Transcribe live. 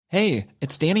Hey,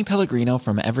 it's Danny Pellegrino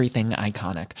from Everything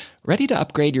Iconic. Ready to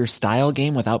upgrade your style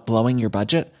game without blowing your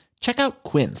budget? Check out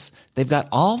Quince. They've got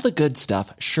all the good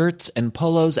stuff, shirts and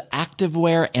polos,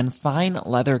 activewear, and fine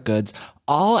leather goods,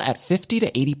 all at 50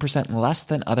 to 80% less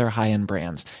than other high-end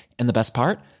brands. And the best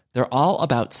part? They're all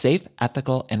about safe,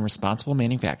 ethical, and responsible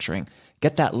manufacturing.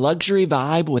 Get that luxury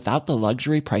vibe without the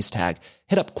luxury price tag.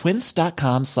 Hit up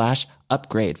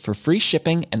quince.com/upgrade for free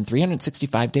shipping and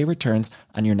 365-day returns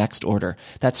on your next order.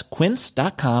 That's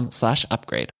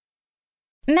quince.com/upgrade.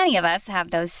 Many of us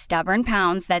have those stubborn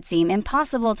pounds that seem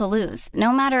impossible to lose,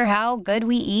 no matter how good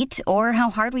we eat or how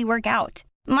hard we work out.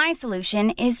 My solution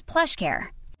is PlushCare.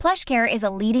 PlushCare is a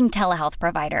leading telehealth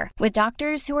provider with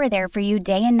doctors who are there for you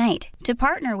day and night to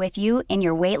partner with you in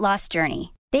your weight loss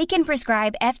journey. They can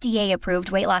prescribe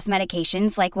FDA-approved weight loss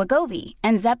medications like Wegovy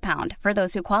and Zepbound for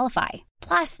those who qualify.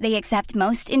 Plus, they accept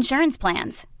most insurance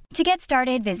plans. To get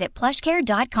started, visit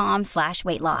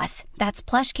plushcare.com/weightloss. That's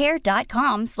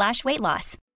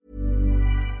plushcare.com/weightloss.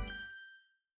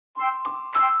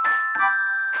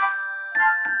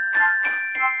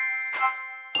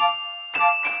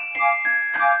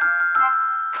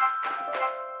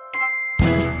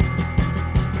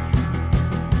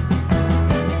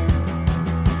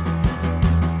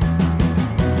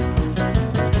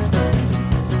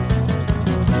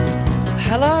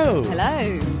 Hello.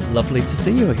 Hello. Lovely to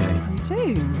see you again. You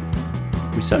too.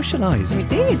 We socialised. We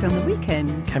did on the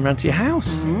weekend. Came round to your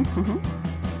house. Mm-hmm.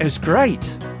 It was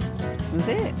great. Was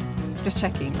it? Just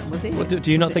checking. Was it? Well,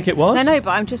 do you not think it was? No,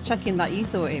 but I'm just checking that you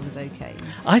thought it was okay.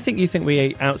 I think you think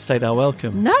we outstayed our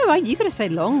welcome. No, you could have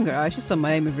stayed longer. I was just on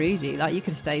my own with Rudy. Like, you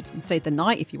could have stayed the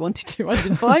night if you wanted to. I'd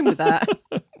been fine with that.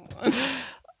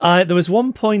 There was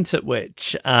one point at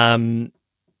which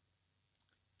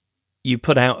you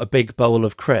put out a big bowl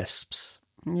of crisps.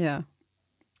 Yeah.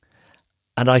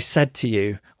 And I said to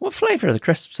you, what flavour are the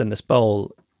crisps in this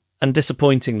bowl? And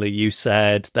disappointingly, you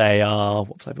said they are,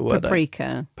 what flavour were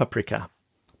Paprika. they? Paprika.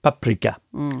 Paprika.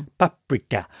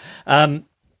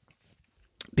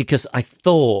 Because I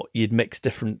thought you'd mix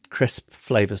different crisp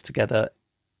flavours together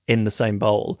in the same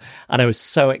bowl. And I was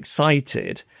so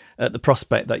excited at the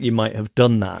prospect that you might have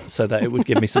done that so that it would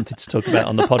give me something to talk about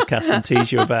on the podcast and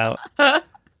tease you about.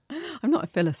 I'm not a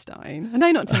Philistine. I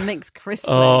know not to mix crisp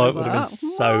Oh, it flavours would have been up.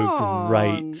 so Come on.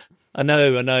 great. I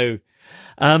know.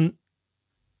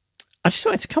 I just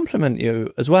wanted to compliment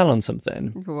you as well on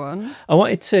something. Go on. I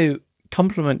wanted to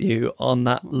compliment you on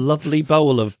that lovely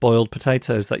bowl of boiled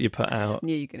potatoes that you put out. I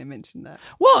knew you were going to mention that.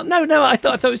 What? No. I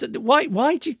thought it was. Why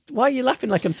are you laughing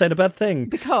like I'm saying a bad thing?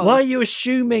 Because why are you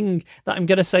assuming that I'm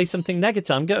going to say something negative?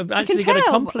 I'm actually going to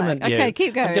compliment you. Okay,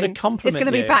 keep going. I'm going to compliment you. It's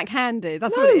going to be backhanded.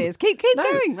 That's what it is. Keep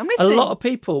going. I'm listening. A lot of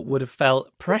people would have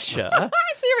felt pressure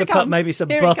to put maybe some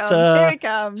Here butter, it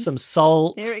comes. some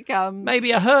salt, Here it comes.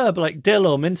 maybe a herb like dill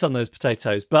or mint on those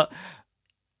potatoes, but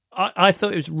I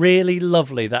thought it was really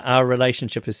lovely that our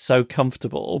relationship is so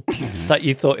comfortable that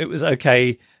you thought it was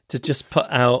okay to just put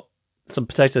out some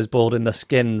potatoes boiled in the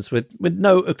skins with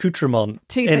no accoutrement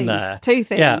Two in things. there. Two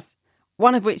things. Yeah.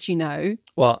 One of which you know.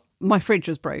 What? My fridge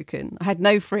was broken. I had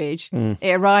no fridge.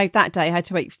 It arrived that day. I had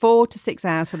to wait 4 to 6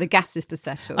 hours for the gases to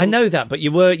settle. I know that, but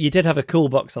you did have a cool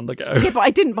box on the go. Yeah, but I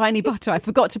didn't buy any butter. I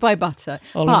forgot to buy butter.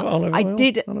 Olive I oil.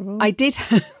 did.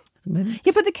 Mint,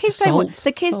 Yeah, but the kids don't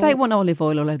salt. want olive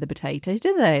oil all over the potatoes,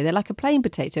 do they? They're like a plain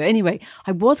potato. Anyway,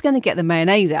 I was going to get the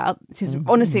mayonnaise out. This is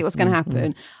honestly what's going to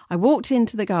happen. I walked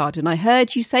into the garden. I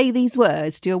heard you say these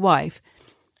words to your wife.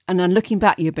 And then looking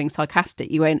back, you're being sarcastic.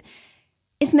 You went,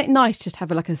 isn't it nice just to have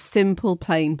like a simple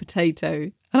plain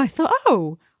potato? And I thought,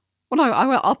 oh,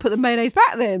 well, I'll put the mayonnaise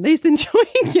back then. He's enjoying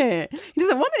it. He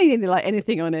doesn't want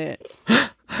anything on it.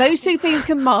 Those two things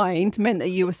combined meant that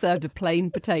you were served a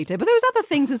plain potato. But there was other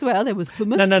things as well. There was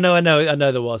hummus. No. I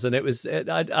know there was, and it was.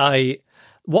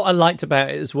 What I liked about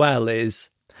it as well is,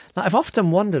 like, I've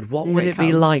often wondered what would it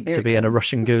be like to be in a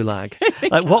Russian gulag.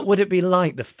 Like, what would it be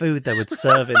like? The food they would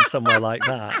serve in somewhere like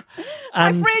that.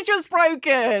 My fridge was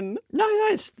broken. No,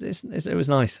 it was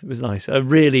nice. It was nice. I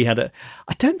really had a.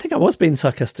 I don't think I was being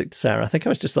sarcastic to Sarah. I think I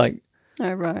was just like,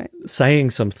 oh right, saying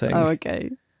something. Oh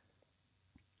okay.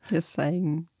 Just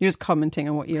saying, you're just commenting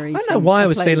on what you're eating. I don't know why I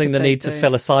was feeling the need to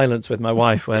fill a silence with my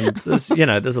wife when there's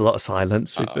a lot of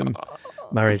silence. We've been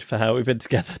married we've been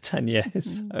together 10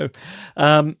 years.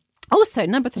 So, also,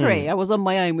 number 3, I was on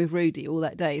my own with Rudy all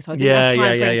that day, so I didn't have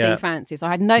time for anything fancy. So I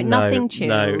had nothing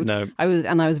chilled. No. I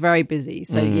was very busy,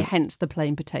 so hence the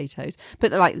plain potatoes.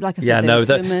 But like I said,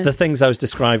 the things I was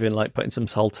describing, like putting some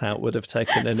salt out, would have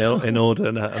taken an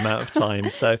inordinate amount of time.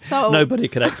 So nobody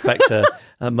could expect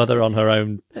a mother on her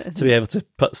own to be able to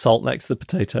put salt next to the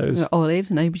potatoes.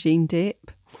 Olives and aubergine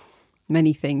dip.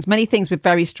 Many things with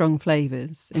very strong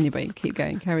flavours. Anyway, keep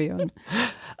going, carry on.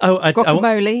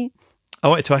 Guacamole. I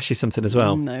wanted to ask you something as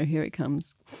well. Oh, no, here it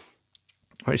comes.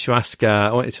 I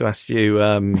wanted to ask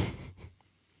you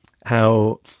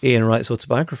how Ian Wright's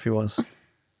autobiography was.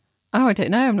 Oh, I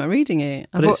don't know. I'm not reading it.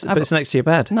 But it's next to your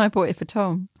bed. No, I bought it for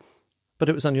Tom. But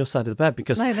it was on your side of the bed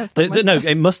because no, that's not no,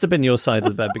 it must have been your side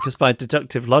of the bed because by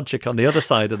deductive logic, on the other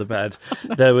side of the bed,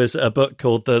 there was a book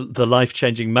called The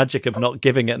Life-Changing Magic of Not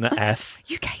Giving It an F.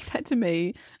 You gave that to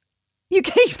me. You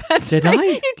gave that to me. Did I?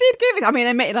 You did give it. I mean,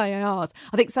 admittedly, I asked.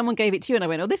 I think someone gave it to you, and I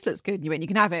went, "Oh, this looks good." And you went, "You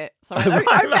can have it." So I went,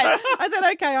 "Okay." I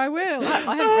said, "Okay, I will."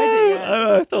 I haven't read it yet.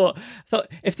 I thought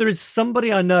if there is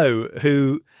somebody I know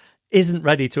who isn't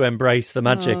ready to embrace the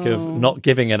magic of not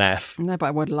giving an F. No, but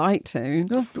I would like to.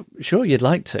 Well, sure, you'd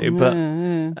like to, but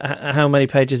how many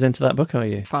pages into that book are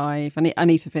you? 5. I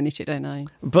need to finish it, don't I?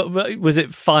 But was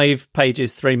it 5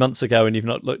 pages 3 months ago and you've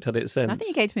not looked at it since? I think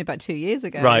you gave it to me about 2 years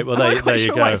ago. Right, well, there you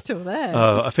sure go. Why it's still there.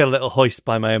 Oh, I feel a little hoist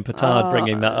by my own petard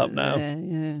bringing that up now.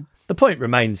 Yeah. The point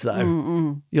remains,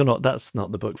 though, that's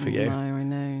not the book for you. No, I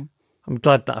know. I'm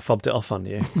glad that I fobbed it off on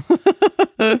you.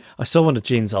 I saw one of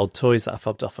Jean's old toys that I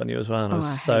fobbed off on you as well, and I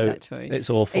hate that toy. It's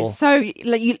awful. It's so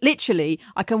you literally,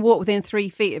 I can walk within 3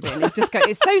 feet of it, and it just goes.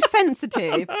 It's so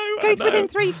sensitive. Goes within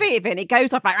 3 feet of it, and it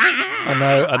goes off like. I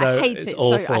know. I hate it's it.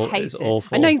 Awful. I hate it's it.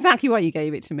 awful. I know exactly why you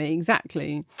gave it to me.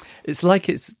 Exactly. It's like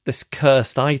it's this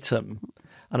cursed item.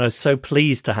 And I was so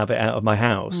pleased to have it out of my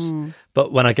house.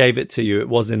 But when I gave it to you, it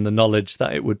was in the knowledge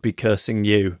that it would be cursing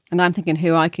you. And I'm thinking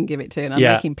who I can give it to, and I'm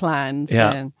making plans.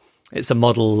 Yeah. It's a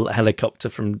model helicopter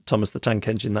from Thomas the Tank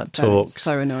Engine that talks.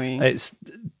 So annoying. It's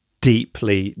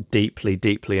deeply, deeply,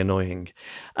 deeply annoying.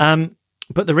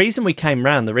 But the reason we came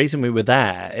round, the reason we were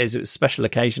there, is it was a special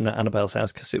occasion at Annabelle's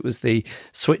house because it was the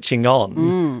switching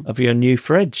on of your new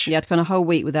fridge. Yeah, I'd gone a whole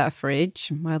week without a fridge.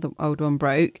 My old one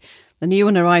broke. The new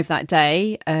one arrived that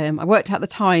day. I worked out the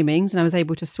timings and I was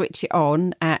able to switch it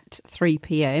on at 3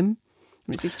 p.m.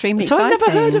 It's extremely exciting.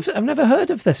 I've never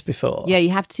heard of this before. Yeah,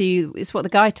 you have to. It's what the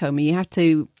guy told me.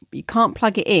 You can't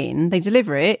plug it in. They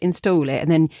deliver it, install it, and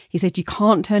then he said you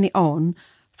can't turn it on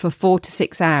for 4 to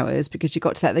 6 hours because you've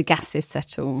got to let the gases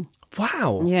settle.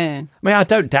 Wow. Yeah. I mean, I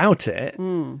don't doubt it.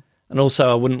 And also,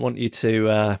 I wouldn't want you to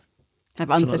have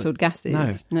unsettled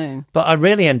gases. No. But I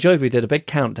really enjoyed. We did a big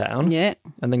countdown. Yeah.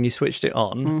 And then you switched it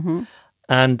on,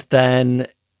 and then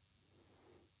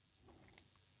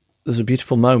there was a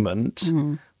beautiful moment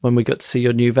when we got to see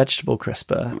your new vegetable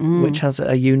crisper, which has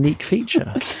a unique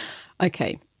feature.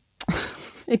 Okay.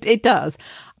 It does.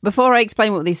 Before I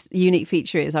explain what this unique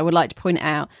feature is, I would like to point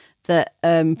out that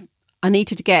I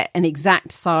needed to get an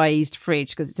exact sized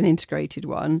fridge because it's an integrated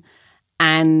one.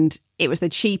 And it was the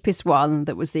cheapest one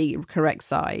that was the correct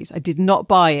size. I did not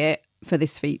buy it for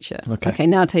this feature. Okay,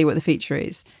 now I'll tell you what the feature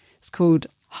is. It's called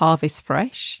Harvest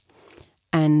Fresh.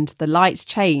 And the lights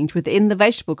change within the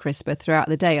vegetable crisper throughout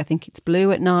the day. I think it's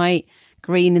blue at night,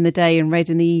 green in the day and red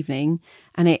in the evening.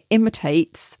 And it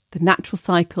imitates the natural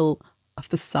cycle of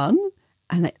the sun.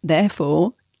 And it,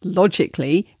 therefore,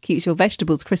 logically, keeps your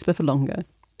vegetables crisper for longer.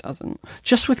 Doesn't.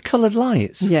 Just with coloured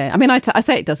lights? Yeah. I mean, I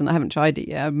say it doesn't. I haven't tried it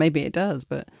yet. Maybe it does,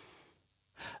 but...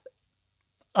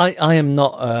 I am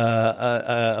not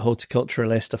a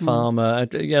horticulturalist, a farmer.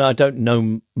 I don't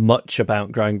know much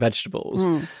about growing vegetables.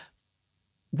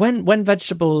 When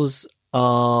vegetables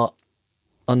are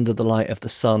under the light of the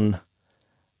sun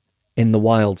in the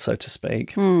wild, so to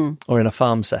speak, or in a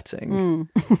farm setting,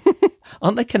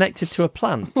 aren't they connected to a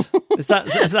plant? Is that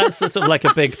sort of like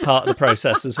a big part of the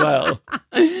process as well?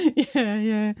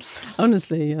 Yeah.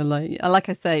 Honestly, like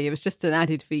I say, it was just an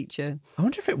added feature. I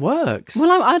wonder if it works.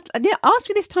 Well, ask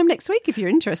me this time next week if you're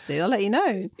interested. I'll let you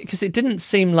know. Because it didn't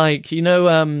seem like,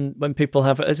 when people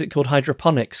have, is it called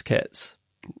hydroponics kits?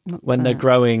 When they're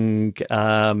growing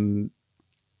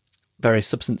various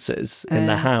substances in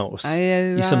the house,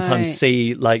 you sometimes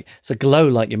see it's a glow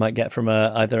like you might get from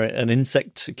either an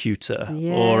insecticutor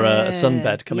or a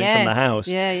sunbed coming from the house.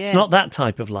 Yeah. It's not that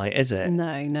type of light, is it? No.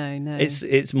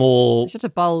 It's more... It's just a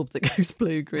bulb that goes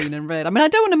blue, green and red. I mean, I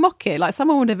don't want to mock it. Like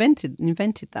someone would have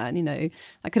invented that,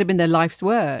 That could have been their life's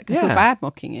work. I feel bad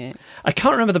mocking it. I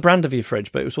can't remember the brand of your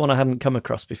fridge, but it was one I hadn't come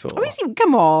across before. Oh,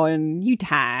 come on, you'd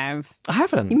have. I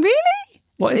haven't. Really?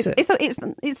 What is it?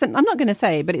 It's I'm not going to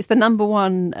say, but it's the number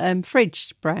one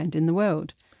fridge brand in the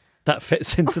world. That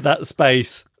fits into that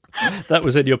space. That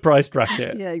was in your price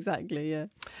bracket. Yeah, exactly. Yeah.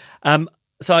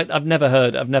 So I've never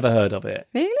heard of it.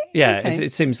 Really? Yeah. Okay.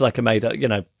 It seems like a made up.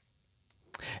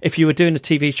 If you were doing a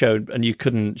TV show and you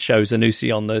couldn't show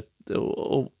Zanussi on the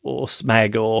or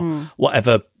Smeg or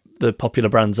whatever the popular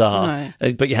brands are.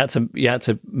 Right. But you had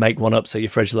to make one up so your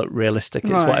fridge looked realistic.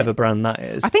 It's Right. whatever brand that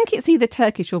is. I think it's either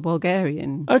Turkish or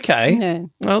Bulgarian. Okay. Yeah.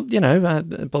 Well,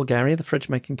 Bulgaria, the fridge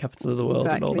making capital of the world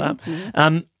and all that.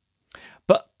 Exactly.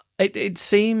 But it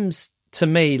seems to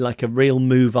me like a real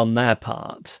move on their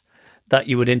part that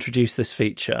you would introduce this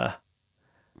feature.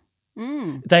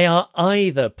 They are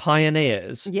either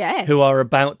pioneers Yes. who are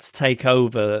about to take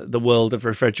over the world of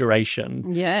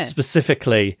refrigeration, Yes.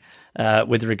 specifically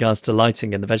with regards to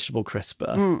lighting in the vegetable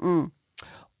crisper,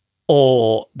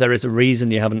 or there is a reason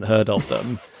you haven't heard of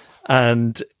them,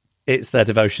 and it's their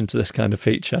devotion to this kind of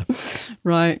feature.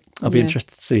 Right. I'll be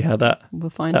interested to see how that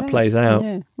plays out.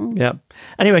 Yeah. Yeah.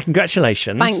 Anyway,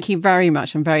 congratulations. Thank you very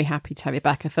much. I'm very happy to have it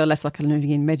back. I feel less like I'm living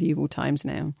in medieval times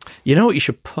now. You know what you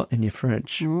should put in your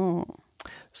fridge? Oh.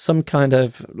 Some kind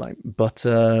of like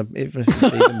butter, even if it's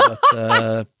vegan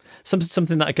butter,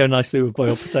 something that would go nicely with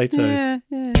boiled potatoes.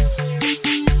 Yeah.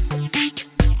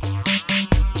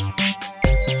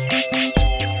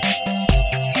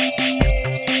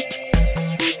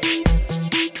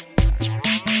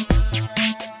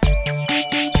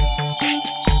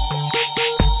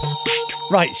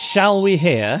 Right, shall we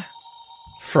hear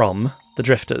from the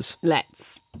Drifters?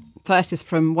 Let's. First is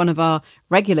from one of our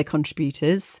regular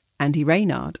contributors, Andy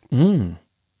Reynard.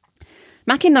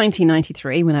 Back in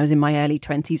 1993, when I was in my early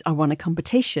 20s, I won a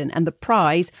competition and the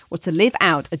prize was to live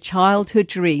out a childhood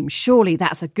dream. Surely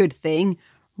that's a good thing.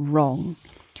 Wrong.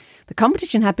 The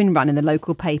competition had been run in the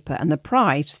local paper and the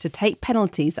prize was to take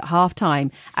penalties at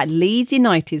half-time at Leeds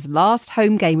United's last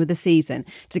home game of the season,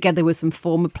 together with some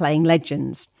former playing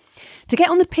legends. To get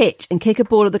on the pitch and kick a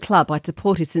ball at the club I'd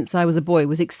supported since I was a boy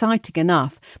was exciting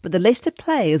enough, but the list of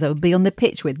players I would be on the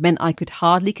pitch with meant I could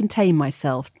hardly contain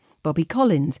myself. Bobby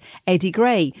Collins, Eddie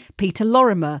Gray, Peter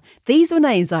Lorimer. These were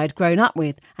names I had grown up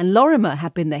with, and Lorimer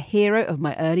had been the hero of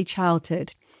my early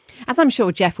childhood. As I'm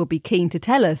sure Jeff will be keen to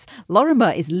tell us,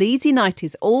 Lorimer is Leeds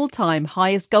United's all-time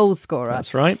highest goal scorer.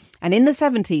 That's right. And in the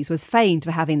 70s was famed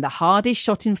for having the hardest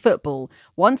shot in football,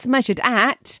 once measured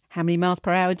at, how many miles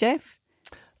per hour, Jeff?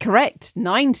 Correct,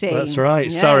 90. That's right.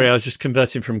 Yeah. Sorry, I was just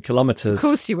converting from kilometres. Of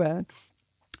course you were.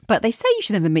 But they say you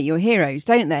should never meet your heroes,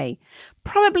 don't they?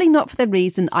 Probably not for the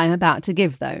reason I'm about to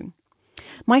give, though.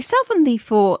 Myself and the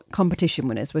 4 competition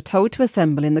winners were told to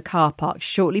assemble in the car park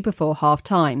shortly before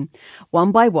half-time.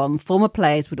 One by one, former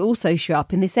players would also show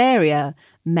up in this area.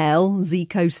 Mel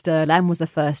Zico Sterling was the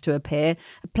first to appear,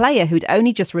 a player who'd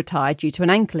only just retired due to an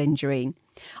ankle injury.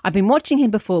 I'd been watching him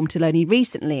perform till only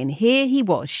recently, and here he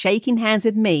was shaking hands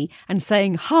with me and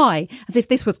saying hi as if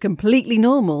this was completely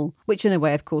normal, which in a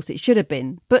way, of course, it should have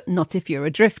been, but not if you're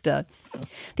a drifter.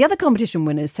 The other competition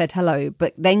winners said hello,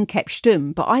 but then kept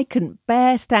stum, but I couldn't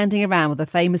bear standing around with a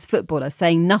famous footballer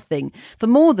saying nothing for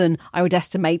more than, I would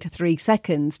estimate, 3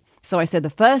 seconds. So I said the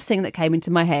first thing that came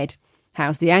into my head,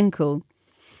 how's the ankle?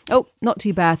 Oh, not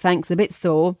too bad, thanks, a bit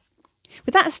sore.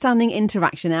 With that stunning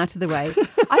interaction out of the way,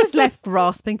 I was left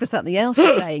grasping for something else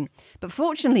to say. But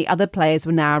fortunately, other players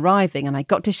were now arriving and I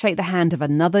got to shake the hand of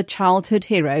another childhood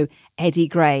hero, Eddie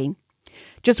Gray.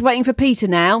 Just waiting for Peter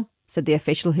now, said the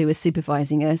official who was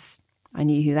supervising us. I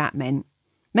knew who that meant.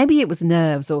 Maybe it was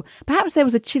nerves, or perhaps there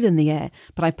was a chill in the air,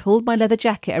 but I pulled my leather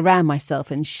jacket around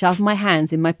myself and shoved my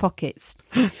hands in my pockets.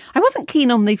 I wasn't keen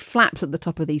on the flaps at the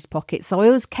top of these pockets, so I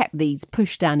always kept these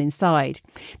pushed down inside.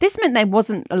 This meant there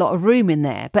wasn't a lot of room in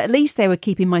there, but at least they were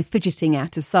keeping my fidgeting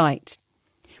out of sight.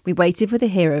 We waited for the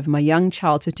hero of my young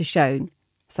childhood to show.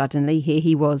 Suddenly, here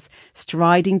he was,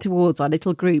 striding towards our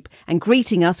little group and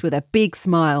greeting us with a big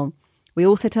smile. We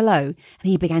all said hello, and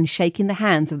he began shaking the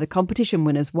hands of the competition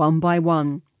winners one by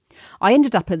one. I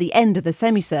ended up at the end of the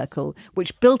semicircle,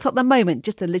 which built up the moment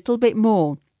just a little bit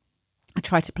more. I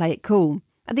tried to play it cool.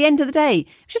 At the end of the day, it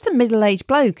was just a middle-aged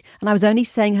bloke, and I was only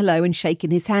saying hello and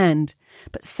shaking his hand.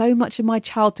 But so much of my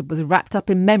childhood was wrapped up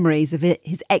in memories of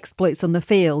his exploits on the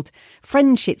field.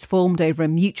 Friendships formed over a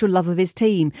mutual love of his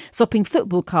team, swapping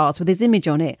football cards with his image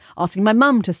on it, asking my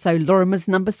mum to sew Lorimer's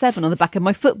number 7 on the back of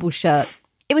my football shirt.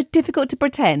 It was difficult to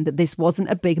pretend that this wasn't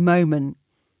a big moment.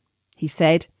 He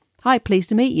said, "Hi, pleased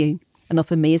to meet you," and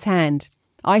offered me his hand.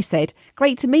 I said,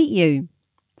 "Great to meet you."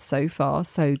 So far,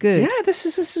 so good. Yeah, this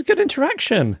is good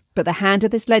interaction. But the hand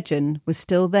of this legend was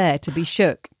still there to be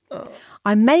shook.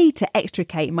 I made to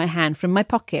extricate my hand from my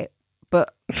pocket,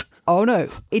 but oh no,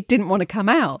 it didn't want to come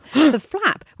out. The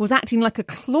flap was acting like a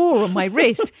claw on my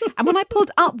wrist, and when I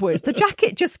pulled upwards, the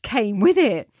jacket just came with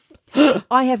it.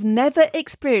 I have never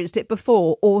experienced it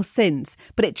before or since,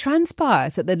 but it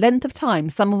transpires that the length of time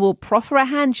someone will proffer a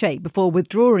handshake before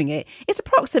withdrawing it is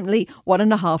approximately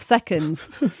 1.5 seconds.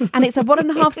 And it's a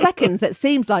 1.5 seconds that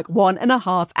seems like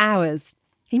 1.5 hours.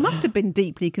 He must have been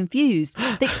deeply confused.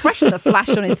 The expression that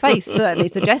flashed on his face certainly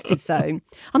suggested so.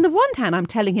 On the one hand, I'm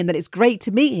telling him that it's great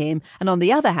to meet him, and on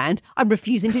the other hand, I'm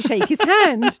refusing to shake his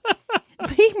hand.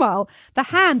 Meanwhile, the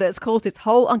hand that's caused this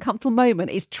whole uncomfortable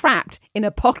moment is trapped in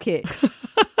a pocket.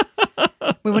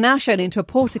 We were now shown into a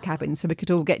porter cabin so we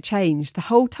could all get changed. The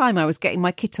whole time I was getting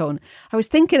my kit on, I was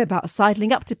thinking about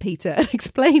sidling up to Peter and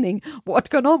explaining what had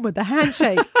gone on with the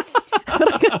handshake.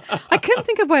 But I couldn't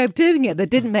think of a way of doing it that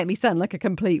didn't make me sound like a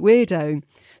complete weirdo.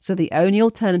 So the only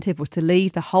alternative was to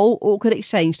leave the whole awkward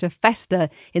exchange to fester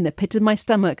in the pit of my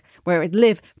stomach, where it would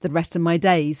live for the rest of my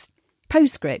days.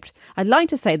 Postscript, I'd like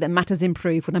to say that matters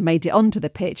improved when I made it onto the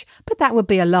pitch, but that would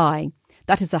be a lie.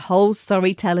 That is a whole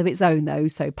sorry tale of its own, though,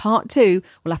 so part 2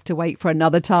 will have to wait for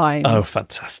another time. Oh,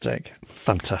 fantastic.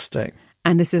 Fantastic.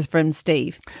 And this is from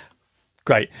Steve.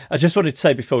 Great. I just wanted to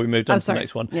say before we moved on to the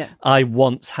next one, I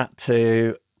once had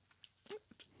to...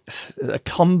 A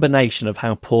combination of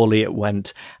how poorly it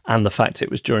went and the fact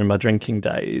it was during my drinking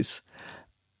days,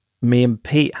 me and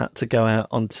Pete had to go out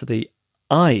onto the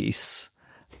ice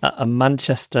at a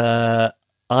Manchester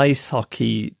ice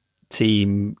hockey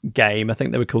team game. I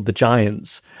think they were called the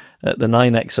Giants at the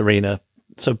 9X Arena.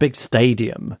 So a big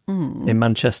stadium in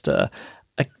Manchester.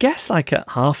 I guess like at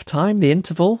half-time, the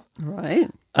interval. Right.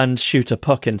 And shoot a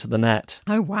puck into the net.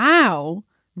 Oh, wow.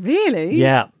 Really?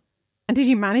 Yeah. And did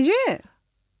you manage it?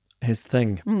 Here's the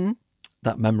thing.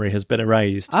 That memory has been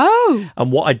erased. Oh.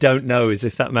 And what I don't know is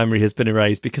if that memory has been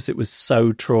erased because it was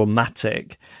so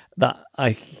traumatic that I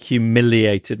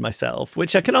humiliated myself,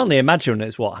 which I can only imagine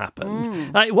is what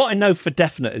happened. Like, what I know for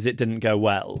definite is it didn't go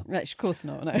well. Right, of course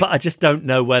not. No. But I just don't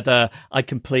know whether I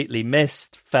completely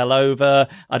missed, fell over.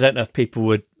 I don't know if people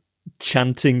were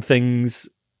chanting things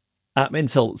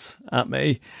insults at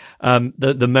me.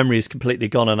 The memory is completely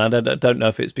gone, and I don't know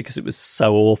if it's because it was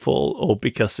so awful or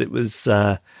because it was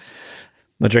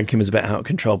my drinking was a bit out of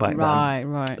control back then.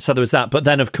 Right. So there was that. But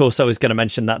then, of course, I was going to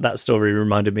mention that story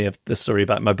reminded me of the story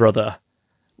about my brother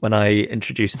when I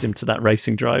introduced him to that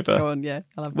racing driver. Go on, yeah.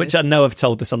 I love which this. I know I've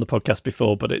told this on the podcast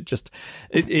before, but it's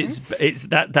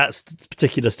that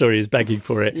particular story is begging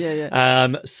for it.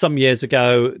 Yeah. Some years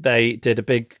ago, they did a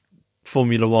big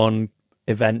Formula One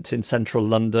event in central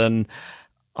London.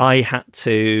 I had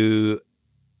to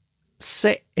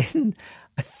sit in,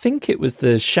 I think it was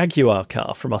the Jaguar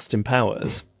car from Austin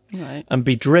Powers, Right. and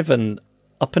be driven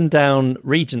up and down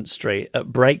Regent Street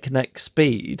at breakneck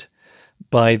speed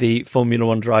by the Formula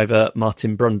One driver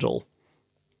Martin Brundle.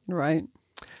 Right.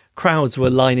 Crowds were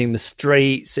lining the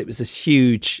streets. It was this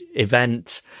huge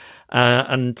event.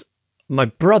 And my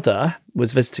brother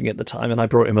was visiting at the time, and I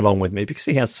brought him along with me because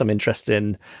he has some interest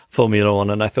in Formula One,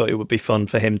 and I thought it would be fun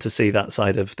for him to see that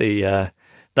side of the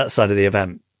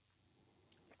event.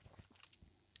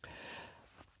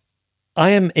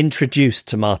 I am introduced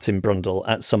to Martin Brundle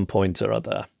at some point or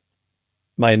other.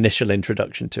 My initial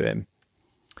introduction to him.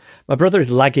 My brother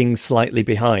is lagging slightly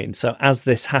behind, so as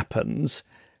this happens,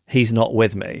 he's not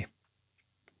with me.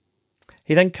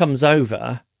 He then comes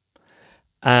over,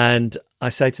 and I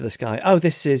say to this guy, "Oh,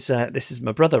 this is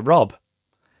my brother Rob."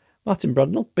 Martin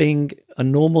Brundle, being a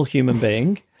normal human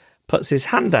being, puts his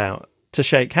hand out to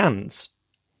shake hands.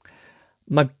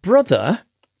 My brother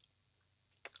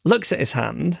looks at his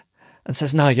hand and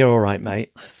says, "No, you're all right,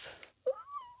 mate."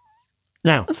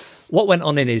 Now, what went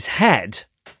on in his head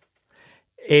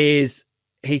is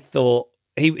he thought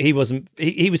he was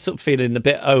sort of feeling a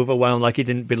bit overwhelmed, like he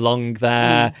didn't belong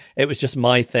there. It was just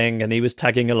my thing, and he was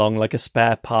tagging along like a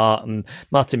spare part, and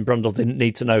Martin Brundle didn't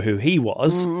need to know who he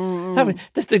was.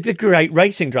 The great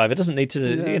racing driver doesn't need to,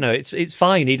 it's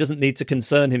fine. He doesn't need to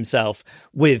concern himself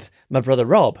with my brother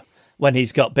Rob when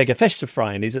he's got bigger fish to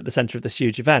fry and he's at the centre of this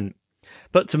huge event.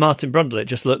 But to Martin Brundle, it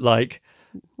just looked like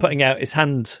putting out his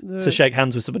hand to shake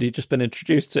hands with somebody he'd just been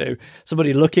introduced to,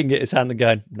 somebody looking at his hand and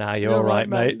going, "Nah, you're all right,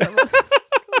 mate."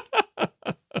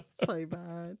 So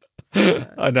bad.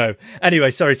 I know.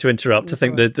 Anyway, sorry to interrupt. I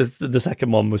think the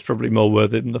second one was probably more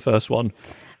worthy than the first one.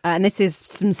 And this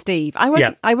is from Steve. I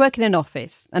work in an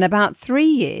office, and about 3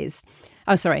 years.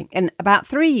 Oh, sorry. In about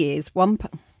 3 years,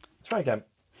 Try again.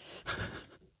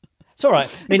 It's all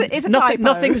right. I mean, it's a typo.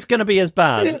 Nothing's going to be as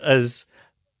bad as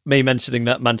me mentioning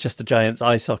that Manchester Giants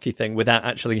ice hockey thing without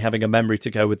actually having a memory to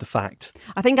go with the fact.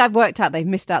 I think I've worked out they've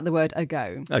missed out the word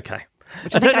 "ago." Okay.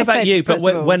 Which I don't know about said, you, but first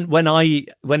of all.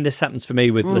 when this happens for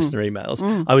me with listener emails,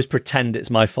 I always pretend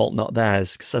it's my fault, not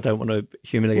theirs, because I don't want to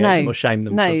humiliate them or shame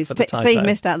them. No, for the typo. Steve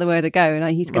missed out the word "ago,"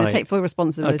 and he's going to take full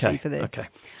responsibility for this. Okay.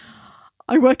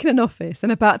 I work in an office,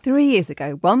 and about 3 years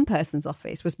ago, one person's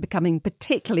office was becoming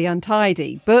particularly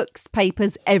untidy. Books,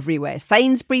 papers everywhere,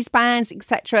 Sainsbury's bands,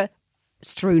 etc.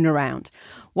 strewn around.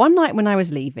 One night when I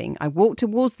was leaving, I walked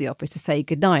towards the office to say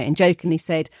goodnight and jokingly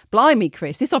said, "Blimey,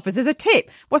 Chris, this office is a tip.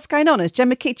 What's going on? Has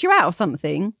Gemma kicked you out or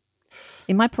something?"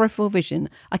 In my peripheral vision,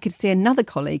 I could see another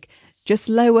colleague just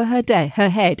lower her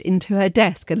head into her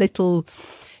desk a little.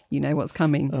 You know what's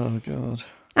coming. Oh, God.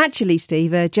 Actually,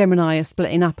 Steve, Gemma and I are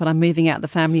splitting up and I'm moving out the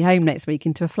family home next week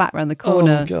into a flat round the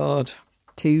corner. Oh, God.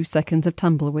 2 seconds of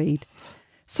tumbleweed.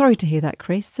 Sorry to hear that,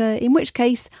 Chris. In which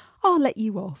case, I'll let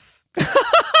you off.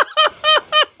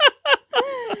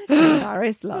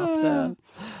 Embarrassed laughter.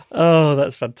 Oh,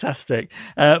 that's fantastic.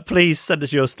 Please send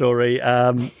us your story.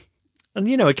 And,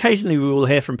 occasionally we will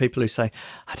hear from people who say,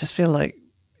 I just feel like,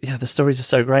 the stories are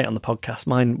so great on the podcast.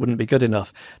 Mine wouldn't be good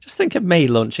enough. Just think of me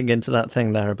launching into that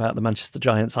thing there about the Manchester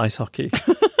Giants ice hockey.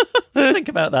 Just think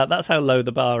about that. That's how low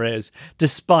the bar is,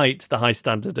 despite the high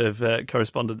standard of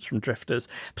correspondence from drifters.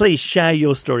 Please share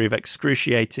your story of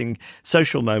excruciating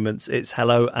social moments. It's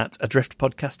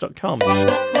hello@adriftpodcast.com.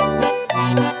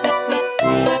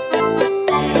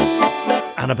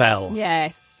 Annabelle.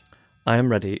 Yes. I am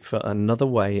ready for another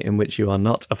way in which you are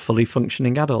not a fully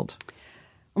functioning adult.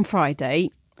 On Friday,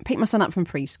 I picked my son up from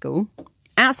preschool.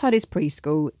 Outside his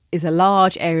preschool is a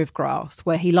large area of grass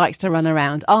where he likes to run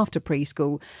around after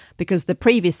preschool because the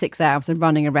previous 6 hours of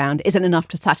running around isn't enough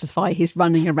to satisfy his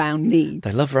running around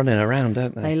needs. They love running around,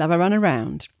 don't they? They love a run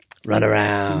around. Run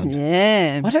around.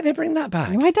 Yeah. Why don't they bring that back?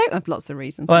 I don't have lots of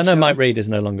reasons. Well, I know sure. Mike Reid is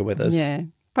no longer with us. Yeah.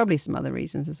 Probably some other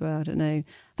reasons as well. I don't know.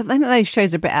 I think those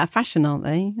shows are a bit out of fashion, aren't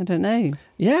they? I don't know.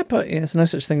 Yeah, but there's no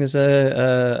such thing as there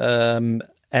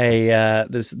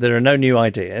are no new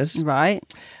ideas. Right.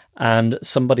 And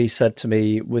somebody said to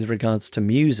me with regards to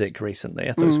music recently,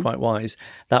 I thought it was quite wise,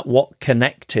 that what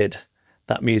connected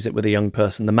that music with a young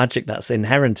person, the magic that's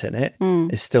inherent in it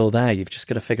is still there. You've just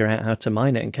got to figure out how to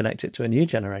mine it and connect it to a new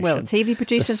generation. Well, TV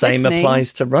producers the same listening.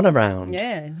 Applies to Runaround.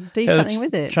 Yeah, do something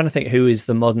with it. Trying to think who is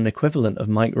the modern equivalent of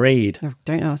Mike Reid. Oh,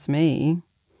 don't ask me.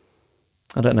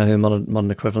 I don't know who the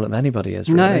modern equivalent of anybody is,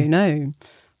 really. No.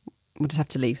 We'll just have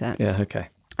to leave that. Yeah, okay.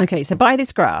 Okay, so by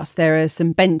this grass, there are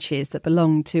some benches that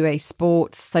belong to a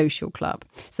sports social club.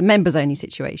 It's a members-only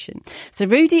situation. So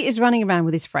Rudy is running around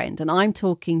with his friend and I'm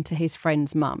talking to his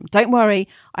friend's mum. Don't worry,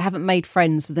 I haven't made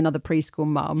friends with another preschool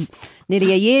mum.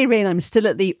 Nearly a year in, I'm still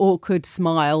at the awkward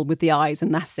smile with the eyes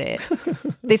and that's it.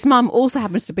 This mum also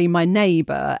happens to be my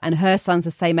neighbour and her son's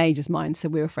the same age as mine, so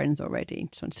we were friends already.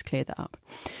 Just wanted to clear that up.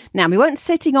 Now, we weren't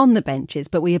sitting on the benches,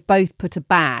 but we had both put a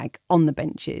bag on the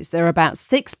benches. There are about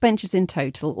 6 benches in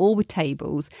total, all with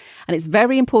tables, and it's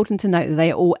very important to note that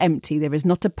they are all empty. There is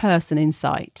not a person in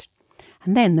sight.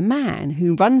 And then the man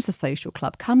who runs the social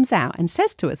club comes out and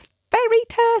says to us very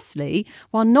tersely,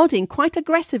 while nodding quite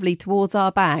aggressively towards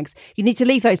our bags, "You need to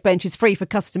leave those benches free for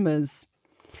customers."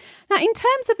 Now, in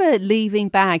terms of a leaving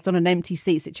bags on an empty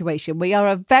seat situation, we are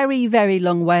a very, very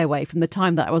long way away from the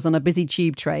time that I was on a busy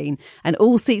tube train and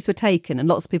all seats were taken and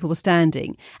lots of people were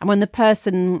standing. And when the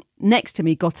person next to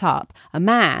me got up, a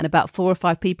man about 4 or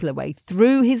 5 people away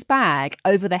threw his bag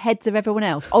over the heads of everyone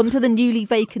else onto the newly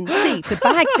vacant seat to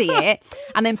bagsy it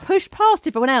and then pushed past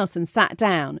everyone else and sat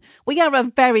down. We are a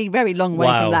very, very long way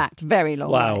from that. Very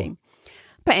long way.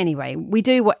 But anyway, we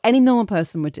do what any normal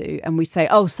person would do and we say,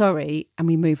 "Oh, sorry," and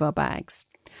we move our bags.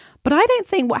 But I don't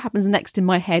think what happens next in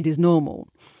my head is normal.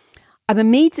 I'm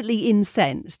immediately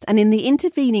incensed, and in the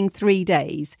intervening 3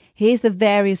 days, here's the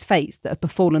various fates that have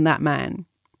befallen that man.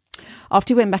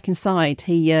 After he went back inside,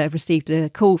 he received a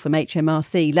call from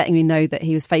HMRC letting me know that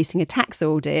he was facing a tax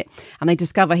audit and they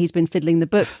discover he's been fiddling the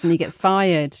books and he gets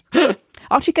fired.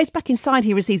 After he goes back inside,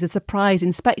 he receives a surprise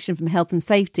inspection from Health and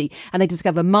Safety and they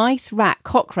discover mice, rat,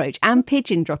 cockroach and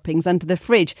pigeon droppings under the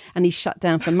fridge and he's shut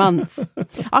down for months.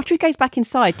 After he goes back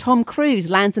inside, Tom Cruise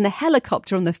lands in a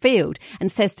helicopter on the field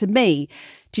and says to me,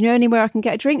 "Do you know anywhere I can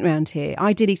get a drink round here?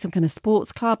 Ideally some kind of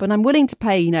sports club and I'm willing to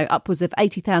pay, upwards of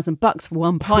 $80,000 for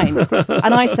 1 pint."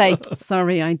 And I say,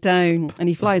 "Sorry, I don't." And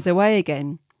he flies away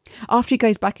again. After he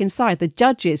goes back inside, the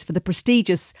judges for the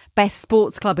prestigious best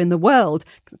sports club in the world,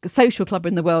 social club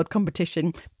in the world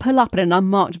competition, pull up in an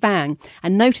unmarked van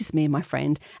and notice me and my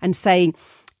friend and say,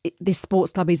 "This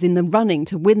sports club is in the running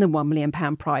to win the £1 million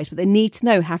prize, but they need to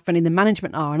know how friendly the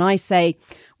management are." And I say,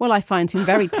 "Well, I find him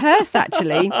very terse,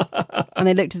 actually." And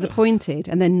they look disappointed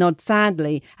and then nod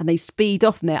sadly and they speed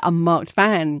off in their unmarked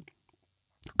van.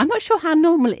 I'm not sure how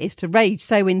normal it is to rage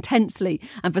so intensely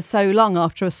and for so long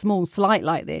after a small slight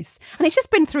like this. And it's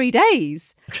just been 3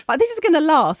 days. Like, this is going to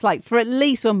last for at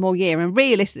least 1 more year and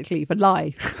realistically for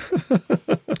life.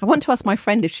 I want to ask my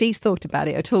friend if she's thought about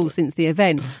it at all since the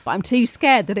event, but I'm too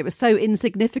scared that it was so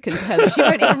insignificant to her that she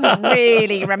won't even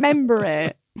really remember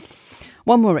it.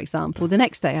 One more example. The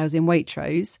next day I was in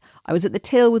Waitrose. I was at the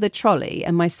till with a trolley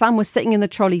and my son was sitting in the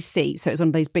trolley seat. So it was one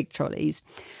of those big trolleys.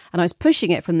 And I was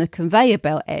pushing it from the conveyor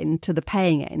belt end to the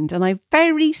paying end. And I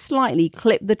very slightly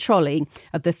clipped the trolley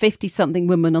of the 50-something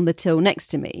woman on the till next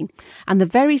to me. And the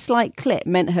very slight clip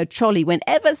meant her trolley went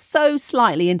ever so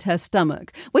slightly into her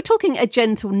stomach. We're talking a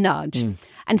gentle nudge.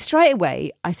 And straight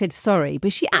away, I said sorry,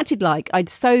 but she acted like I'd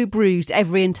so bruised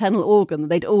every internal organ that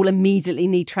they'd all immediately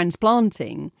need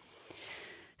transplanting.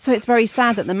 So it's very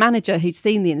sad that the manager who'd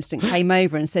seen the incident came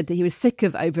over and said that he was sick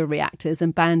of overreactors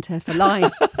and banned her for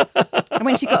life. And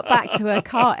when she got back to her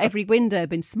car, every window had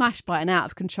been smashed by an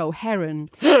out-of-control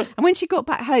heron. And when she got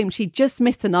back home, she'd just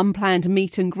missed an unplanned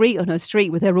meet and greet on her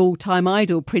street with her all-time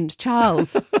idol, Prince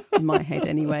Charles. In my head,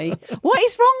 anyway. What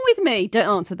is wrong with me?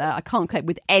 Don't answer that. I can't cope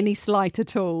with any slight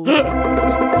at all.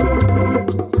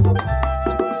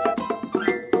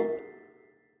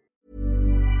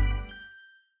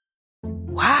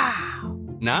 Wow.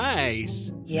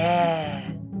 Nice. Yeah.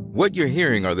 What you're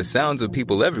hearing are the sounds of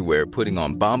people everywhere putting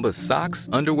on Bombas socks,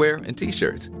 underwear, and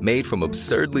T-shirts made from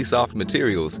absurdly soft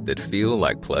materials that feel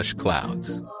like plush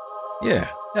clouds. Yeah,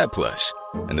 that plush.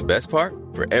 And the best part?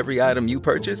 For every item you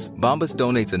purchase, Bombas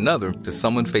donates another to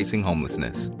someone facing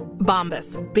homelessness.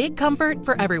 Bombas. Big comfort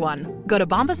for everyone. Go to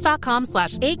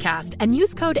bombas.com/ACAST and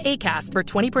use code ACAST for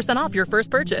 20% off your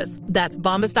first purchase. That's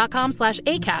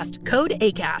bombas.com/ACAST. Code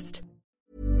ACAST.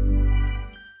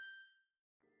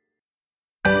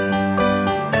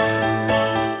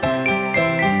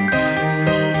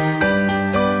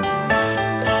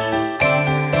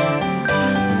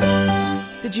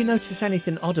 Did you notice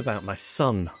anything odd about my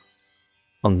son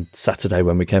on Saturday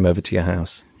when we came over to your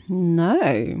house?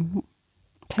 No.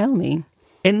 Tell me.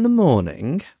 In the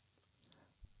morning,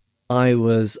 I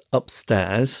was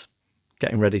upstairs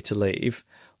getting ready to leave.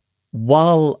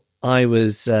 While I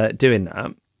was doing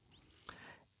that,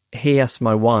 he asked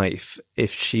my wife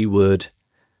if she would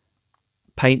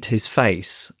paint his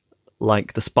face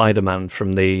like the Spider-Man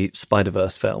from the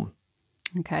Spider-Verse film.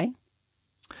 Okay.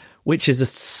 Which is a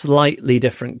slightly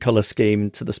different colour scheme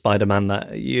to the Spider-Man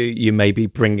that you may be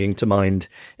bringing to mind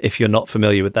if you're not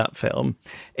familiar with that film.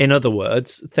 In other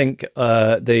words, think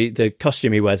the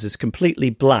costume he wears is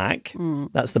completely black.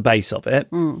 That's the base of it.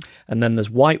 And then there's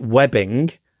white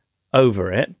webbing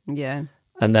over it. Yeah.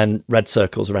 And then red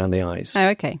circles around the eyes. Oh,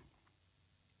 okay.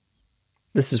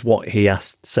 This is what he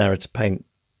asked Sarah to paint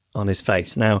on his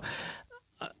face. Now,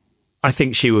 I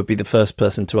think she would be the first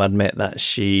person to admit that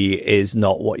she is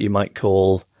not what you might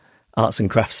call arts and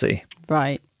craftsy.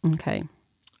 Right. Okay.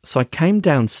 So I came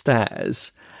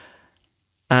downstairs,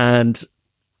 and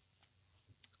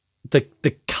the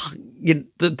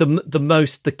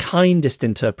kindest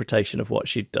interpretation of what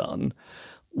she'd done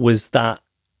was that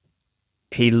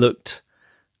he looked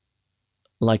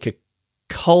like a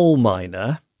coal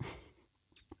miner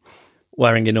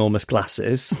wearing enormous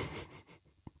glasses.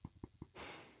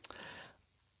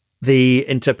 The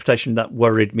interpretation that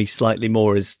worried me slightly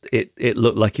more is it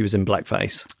looked like he was in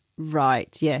blackface.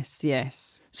 Right. Yes.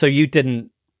 So you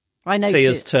didn't see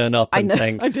us turn up and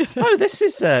think, I did. "Oh, this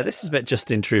is a bit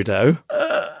Justin Trudeau."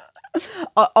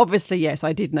 Obviously, yes,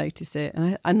 I did notice it,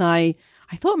 and I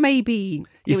thought maybe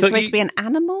it was supposed to be an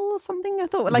animal or something. I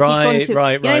thought like he'd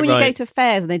gone to when you go to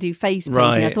fairs and they do face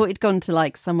painting. I thought he'd gone to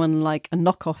like someone like a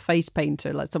knockoff face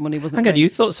painter, like someone who wasn't. Hang on, you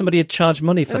thought somebody had charged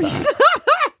money for that?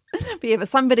 But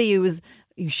somebody who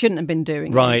shouldn't have been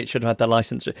doing right, it. should have had their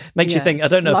license. Makes you think, I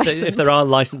don't know if there are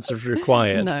licenses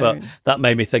required, but that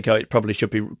made me think, it probably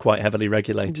should be quite heavily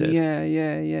regulated.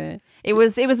 Yeah. It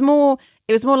was more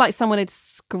like someone had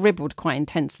scribbled quite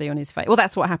intensely on his face. Well,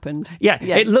 that's what happened. Yeah.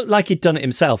 It looked like he'd done it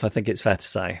himself, I think it's fair to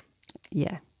say.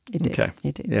 Yeah, it did. Okay.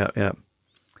 It did. Yeah.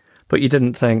 But you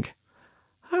didn't think,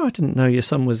 I didn't know your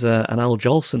son was an Al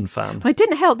Jolson fan. It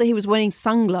didn't help that he was wearing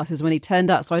sunglasses when he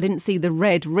turned up, so I didn't see the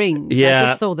red rings. Yeah. I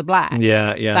just saw the black.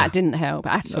 Yeah. That didn't help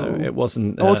at all. It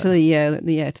wasn't. Or to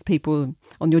the people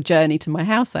on your journey to my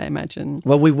house, I imagine.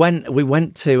 Well, we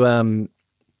went to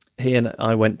he and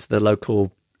I went to the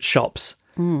local shops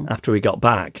after we got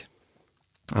back,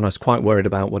 and I was quite worried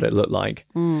about what it looked like.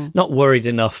 Not worried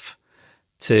enough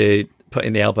to put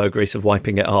in the elbow grease of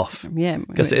wiping it off. Yeah,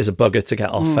 because it is a bugger to get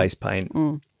off face paint.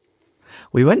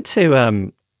 We went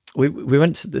to we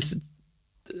went to this.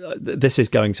 This is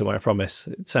going somewhere, I promise.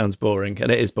 It sounds boring,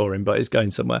 and it is boring, but it's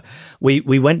going somewhere.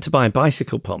 We went to buy a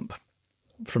bicycle pump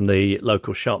from the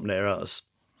local shop near us,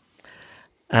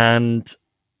 and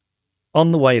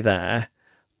on the way there,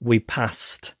 we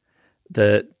passed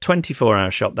the 24-hour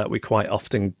shop that we quite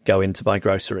often go in to buy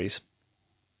groceries.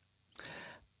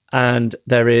 And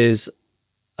there is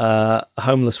a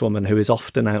homeless woman who is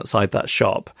often outside that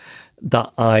shop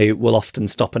that I will often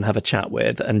stop and have a chat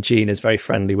with, and Jean is very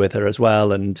friendly with her as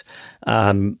well, and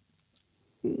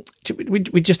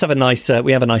we just have a nice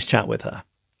chat with her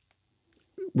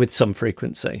with some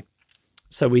frequency.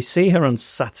 So we see her on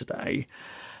Saturday,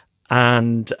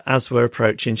 and as we're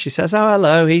approaching, she says, "Oh,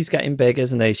 hello, he's getting big,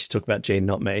 isn't he?" She's talking about Jean,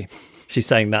 not me. She's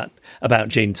saying that about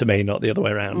Jean to me, not the other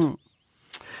way around.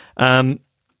 And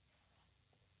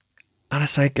I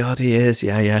say, "God, he is."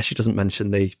 Yeah. She doesn't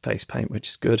mention the face paint, which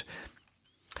is good.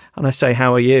 And I say,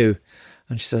 "How are you?"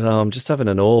 And she says, "Oh, I'm just having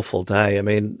an awful day. I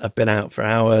mean, I've been out for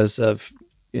hours. I've,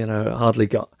 hardly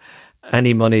got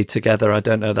any money together. I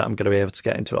don't know that I'm going to be able to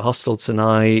get into a hostel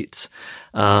tonight.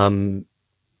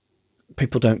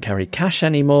 People don't carry cash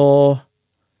anymore,"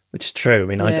 which is true. I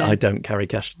mean, I don't carry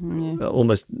cash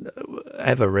almost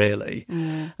ever, really.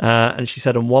 And she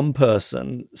said, and one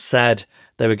person said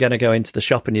they were going to go into the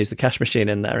shop and use the cash machine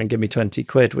in there and give me 20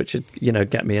 quid, which would,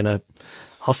 get me in a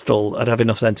hostel. I'd have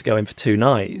enough then to go in for 2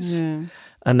 nights.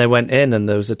 And they went in and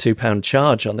there was a £2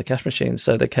 charge on the cash machine.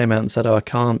 So they came out and said, "Oh, I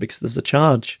can't because there's a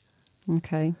charge."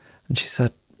 Okay. And she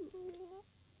said,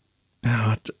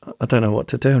 "Oh, I don't know what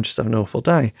to do. I'm just having an awful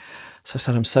day." So I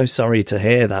said, "I'm so sorry to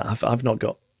hear that. I've not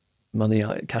got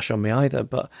cash on me either,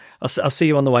 but I'll see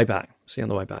you on the way back. See you on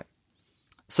the way back."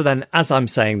 So then as I'm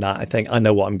saying that, I think I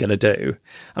know what I'm going to do.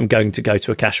 I'm going to go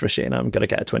to a cash machine. I'm going to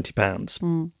get a £20.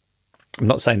 I'm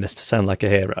not saying this to sound like a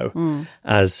hero,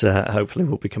 as hopefully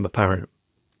will become apparent.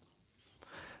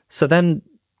 So then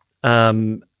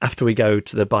after we go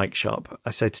to the bike shop,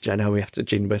 I say to Jen, "Oh, we have to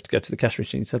go to the cash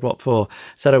machine." She said, "What for?" I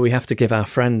said, "Oh, we have to give our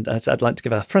friend, I'd like to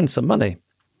give our friend some money."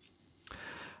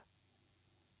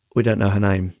 We don't know her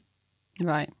name.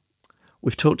 Right.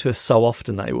 We've talked to her so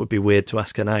often that it would be weird to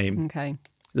ask her name. Okay.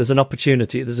 There's an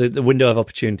opportunity, there's a window of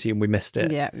opportunity, and we missed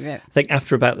it. Yeah. I think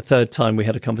after about the 3rd time we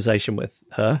had a conversation with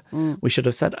her, we should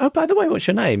have said, "Oh, by the way, what's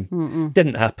your name?"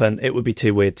 Didn't happen. It would be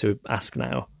too weird to ask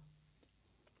now.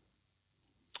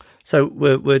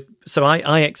 So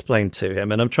I explained to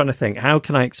him, and I'm trying to think, how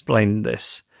can I explain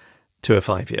this to a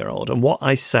 5-year-old? And what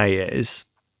I say is,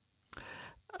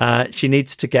 she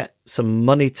needs to get some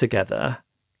money together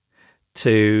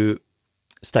to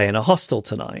stay in a hostel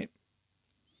tonight,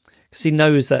 because he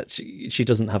knows that she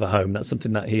doesn't have a home. That's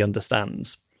something that he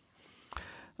understands.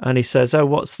 And he says, "Oh,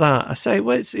 what's that?" I say,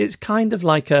 "Well, it's kind of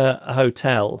like a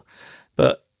hotel,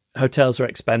 but hotels are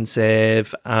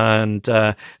expensive, and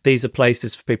these are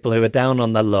places for people who are down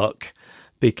on their luck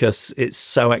because it's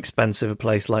so expensive, a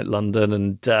place like London,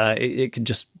 and it can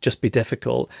just be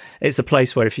difficult. It's a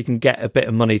place where if you can get a bit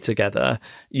of money together,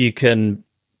 you can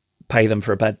pay them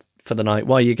for a bed for the night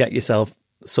while you get yourself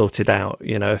sorted out,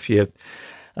 if you're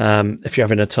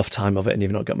having a tough time of it and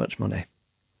you've not got much money."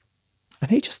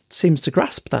 And he just seems to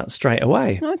grasp that straight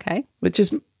away. Okay. Which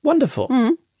is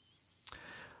wonderful.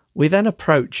 We then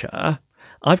approach her.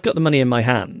 I've got the money in my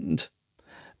hand.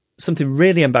 Something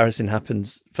really embarrassing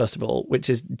happens, first of all, which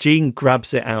is Jean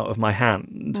grabs it out of my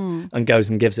hand and goes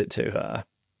and gives it to her,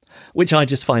 which I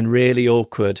just find really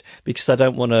awkward, because I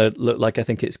don't want to look like I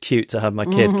think it's cute to have my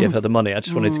kid give her the money. I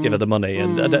just wanted to give her the money.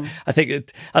 And I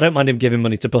don't mind him giving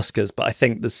money to buskers, but I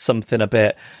think there's something a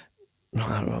bit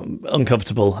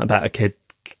uncomfortable about a kid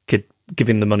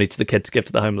giving the money to the kid to give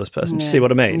to the homeless person. Do you see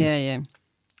what I mean? Yeah.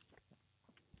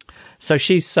 So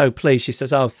she's so pleased. She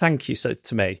says, "Oh, thank you." So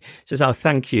to me, she says, "Oh,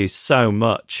 thank you so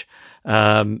much.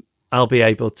 I'll be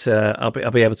able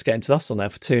to get into the hostel now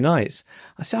for 2 nights."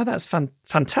 I say, "Oh, that's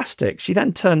fantastic." She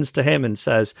then turns to him and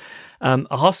says,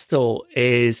 "A hostel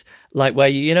is like where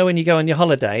when you go on your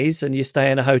holidays and you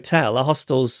stay in a hotel. A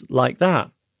hostel's like that."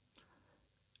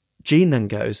 Jean then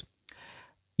goes,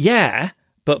 "Yeah,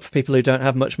 but for people who don't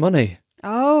have much money."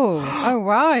 Oh,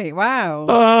 right, wow.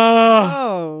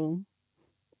 Oh.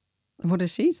 What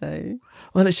does she say?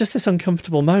 Well, it's just this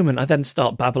uncomfortable moment. I then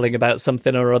start babbling about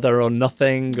something or other, or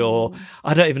nothing, or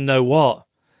I don't even know what.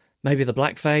 Maybe the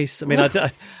blackface. I mean, I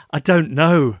don't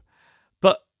know.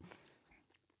 But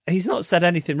he's not said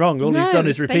anything wrong. All he's done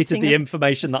is repeated the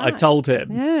information that I've told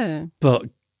him. Yeah. But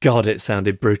God, it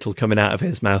sounded brutal coming out of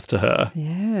his mouth to her.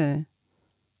 Yeah.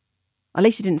 At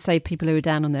least he didn't say people who were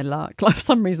down on their luck. Like, for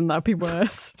some reason, that would be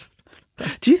worse.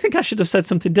 Do you think I should have said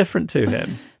something different to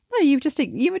him? No, you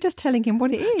were just telling him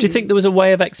what it is. Do you think there was a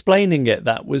way of explaining it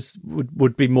that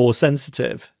would be more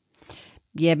sensitive?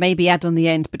 Yeah, maybe add on the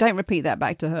end, but don't repeat that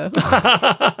back to her.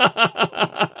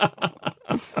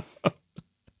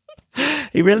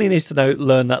 He really needs to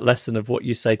learn that lesson of what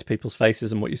you say to people's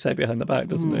faces and what you say behind the back,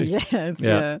 doesn't he? Yes,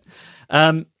 yeah.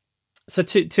 So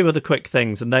two other quick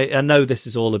things, and I know this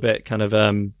is all a bit kind of,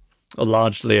 or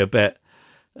largely a bit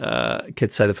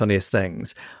Kids Say the Funniest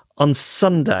Things. On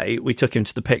Sunday, we took him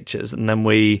to the pictures, and then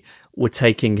we were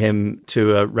taking him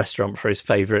to a restaurant for his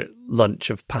favourite lunch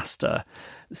of pasta.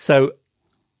 So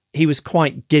he was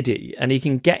quite giddy, and he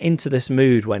can get into this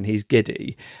mood when he's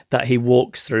giddy that he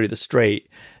walks through the street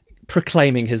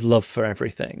proclaiming his love for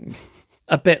everything.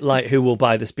 A bit like Who Will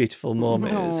Buy This Beautiful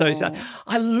Moment. Aww. So he's like,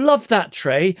 I love that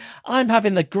tree. I'm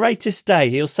having the greatest day.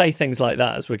 He'll say things like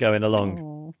that as we're going along.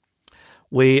 Aww.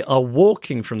 We are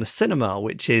walking from the cinema,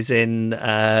 which is in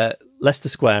Leicester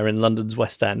Square in London's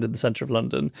West End, in the centre of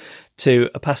London, to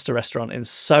a pasta restaurant in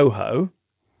Soho.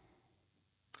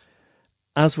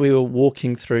 As we were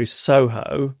walking through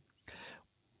Soho,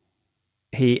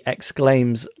 he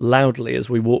exclaims loudly as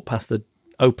we walk past the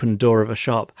open door of a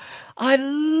shop, I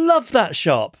love that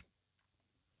shop.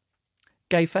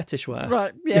 Gay fetish wear.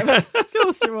 Right, yeah, of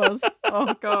course it was.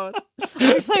 Oh, God.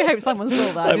 I so hope someone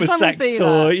saw that. It Did was someone sex see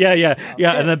toy. that?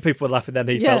 Yeah. And then people were laughing. Then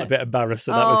he felt a bit embarrassed,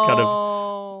 and that was kind of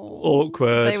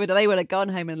awkward. They would have gone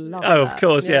home and loved Oh, that. of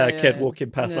course, a kid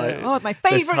walking past like, oh, my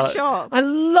favourite shop. I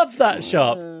love that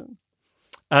shop.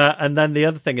 And then the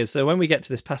other thing is, so when we get to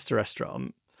this pasta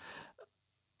restaurant,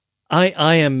 I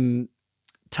am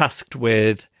tasked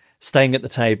with staying at the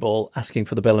table, asking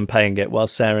for the bill and paying it, while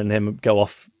Sarah and him go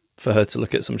off for her to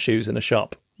look at some shoes in a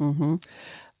shop. Mm-hmm.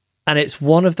 And it's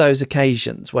one of those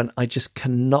occasions when I just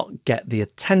cannot get the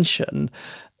attention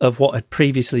of what had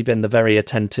previously been the very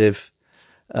attentive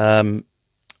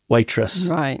waitress.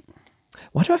 Right.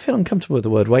 Why do I feel uncomfortable with the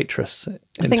word waitress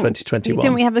in 2021?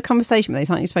 Didn't we have a conversation with these?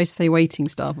 Aren't you supposed to say waiting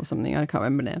staff or something? I can't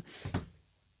remember now.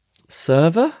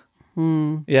 Server?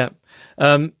 Yeah.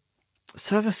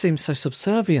 Server seems so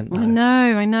subservient, though.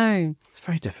 I know. It's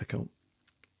very difficult.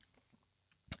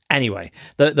 Anyway,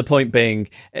 the point being,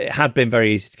 it had been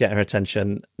very easy to get her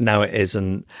attention. Now it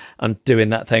isn't. I'm doing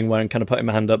that thing where I'm kind of putting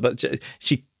my hand up, but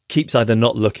she keeps either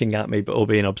not looking at me or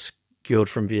being obscured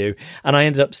from view. And I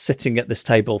ended up sitting at this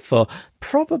table for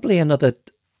probably another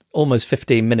almost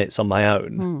 15 minutes on my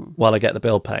own while I get the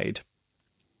bill paid.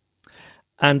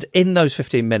 And in those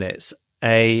 15 minutes,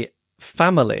 a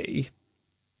family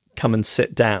come and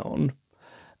sit down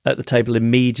at the table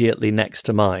immediately next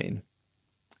to mine.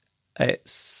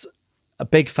 It's a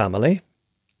big family,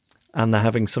 and they're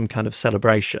having some kind of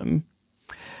celebration.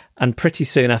 And pretty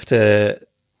soon after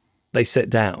they sit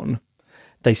down,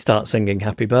 they start singing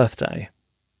Happy Birthday.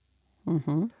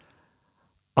 Mm-hmm.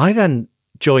 I then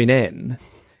join in,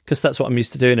 because that's what I'm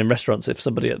used to doing in restaurants. If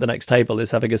somebody at the next table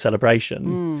is having a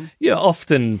celebration,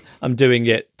 often I'm doing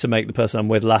it to make the person I'm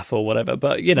with laugh or whatever.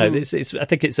 But, it's I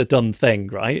think it's a done thing,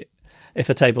 right? If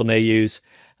a table near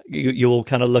you all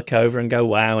kind of look over and go,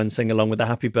 wow, and sing along with the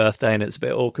happy birthday. And it's a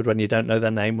bit awkward when you don't know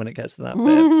their name when it gets to that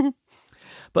bit.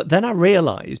 But then I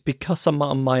realised, because I'm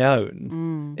on my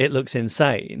own, it looks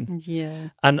insane. Yeah.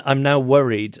 And I'm now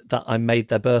worried that I made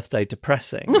their birthday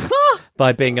depressing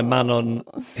by being a man on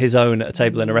his own at a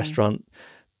table in a restaurant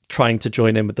trying to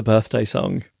join in with the birthday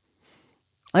song.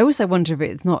 I also wonder if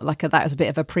it's not like that was a bit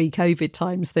of a pre-COVID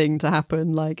times thing to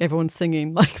happen, like everyone's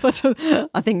singing like that.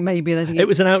 I think maybe they think it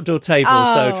was an outdoor table,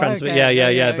 so transmit. Okay.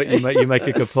 Yeah. But you make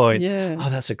a good point. Yeah. Oh,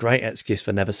 that's a great excuse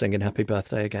for never singing Happy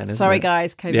Birthday again. Isn't Sorry, it?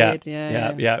 guys, COVID.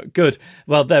 Yeah. Good.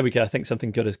 Well, there we go. I think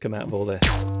something good has come out of all this.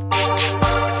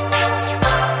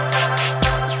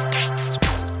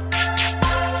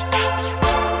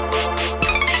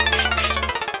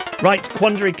 Right,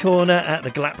 Quandary Corner at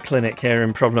the GLAP Clinic here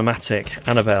in Problematic.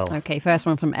 Annabelle. Okay, first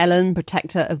one from Ellen,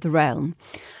 Protector of the Realm.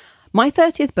 My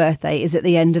 30th birthday is at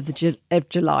the end of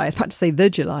July. I was about to say the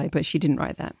July, but she didn't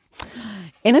write that.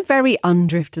 In a very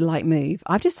undrift-like move,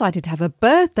 I've decided to have a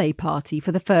birthday party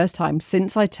for the first time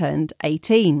since I turned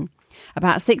 18.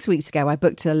 About 6 weeks ago, I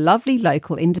booked a lovely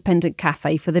local independent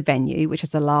cafe for the venue, which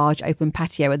has a large open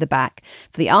patio at the back,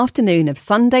 for the afternoon of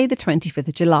Sunday the 25th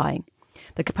of July.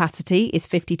 The capacity is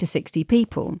 50 to 60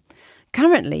 people.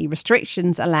 Currently,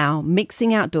 restrictions allow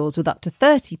mixing outdoors with up to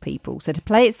 30 people, so to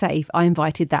play it safe, I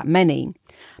invited that many.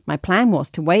 My plan was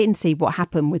to wait and see what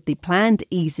happened with the planned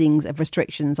easings of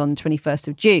restrictions on the 21st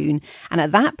of June, and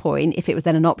at that point, if it was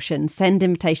then an option, send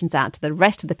invitations out to the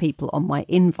rest of the people on my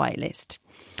invite list.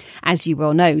 As you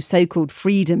well know, so-called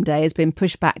Freedom Day has been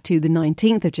pushed back to the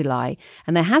 19th of July,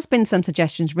 and there has been some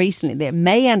suggestions recently that it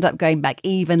may end up going back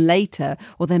even later,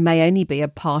 or there may only be a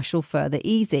partial further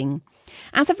easing.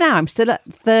 As of now, I'm still at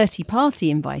 30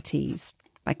 party invitees.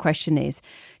 My question is,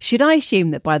 should I assume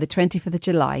that by the 25th of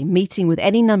July, meeting with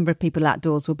any number of people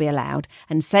outdoors will be allowed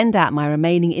and send out my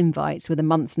remaining invites with a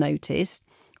month's notice?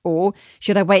 Or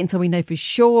should I wait until we know for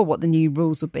sure what the new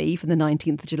rules will be for the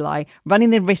 19th of July,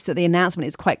 running the risk that the announcement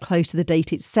is quite close to the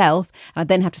date itself, and I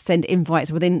then have to send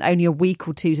invites within only a week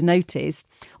or two's notice?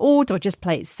 Or do I just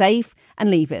play it safe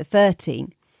and leave it at 30?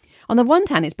 On the one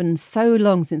hand, it's been so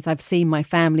long since I've seen my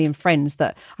family and friends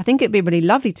that I think it'd be really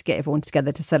lovely to get everyone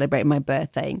together to celebrate my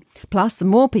birthday. Plus, the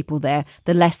more people there,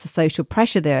 the less the social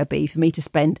pressure there would be for me to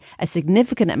spend a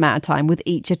significant amount of time with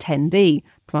each attendee,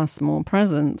 plus more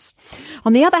presents.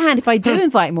 On the other hand, if I do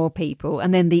invite more people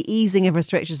and then the easing of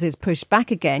restrictions is pushed back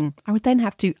again, I would then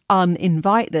have to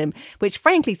uninvite them, which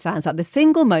frankly sounds like the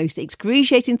single most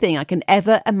excruciating thing I can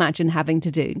ever imagine having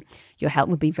to do. Your help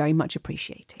would be very much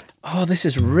appreciated. Oh, this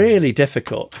is really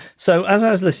difficult. So as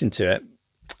I was listening to it,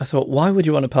 I thought, why would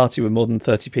you want a party with more than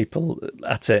 30 people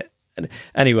at it?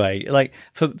 Anyway, like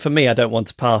for me, I don't want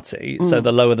to party, so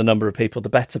the lower the number of people, the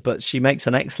better. But she makes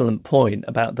an excellent point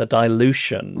about the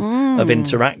dilution of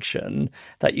interaction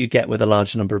that you get with a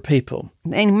large number of people.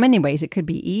 In many ways, it could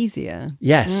be easier.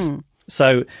 Yes.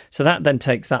 So that then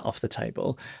takes that off the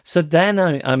table. So then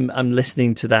I'm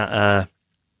listening to that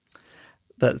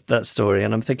story,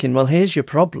 and I'm thinking, well, here's your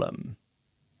problem.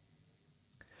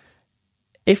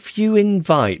 If you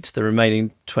invite the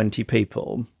remaining 20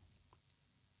 people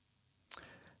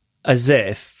as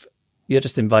if you're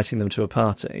just inviting them to a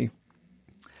party,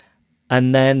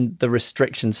 and then the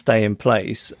restrictions stay in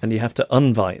place and you have to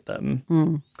unvite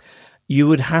them, you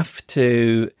would have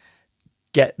to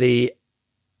get the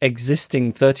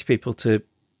existing 30 people to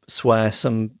swear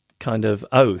some kind of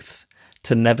oath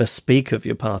to never speak of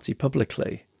your party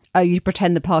publicly. Oh, you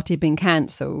pretend the party had been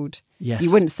cancelled. Yes.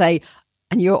 You wouldn't say,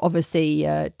 and you're obviously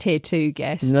tier 2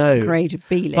 guest, no, grade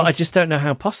B list. But I just don't know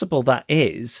how possible that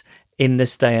is in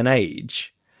this day and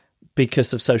age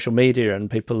because of social media and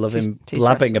people loving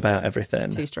blabbing about everything.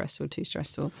 Too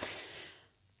stressful.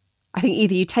 I think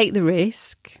either you take the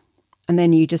risk and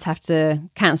then you just have to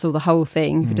cancel the whole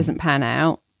thing if it doesn't pan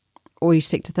out, or you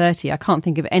stick to 30. I can't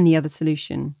think of any other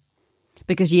solution.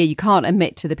 Because, you can't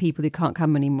admit to the people who can't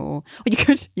come anymore. Or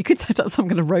you could set up some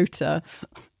kind of rota.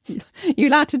 You're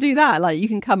allowed to do that. Like, you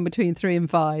can come between 3 and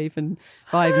 5 and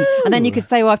 5. And then you could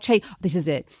say, well, I've changed. This is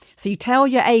it. So you tell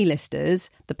your A-listers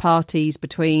the parties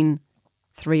between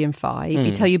 3 and 5.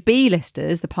 You tell your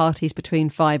B-listers the parties between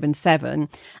 5 and 7.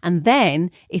 And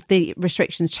then if the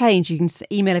restrictions change, you can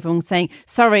email everyone saying,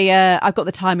 sorry, I've got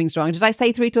the timings wrong. Did I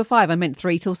say 3 till 5? I meant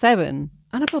 3 till 7.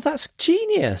 Annabelle, that's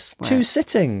genius. Well, 2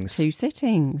 sittings.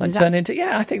 Like turn into,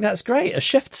 I think that's great. A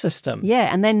shift system. Yeah,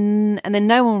 and then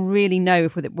no one really know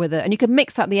whether, and you could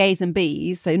mix up the A's and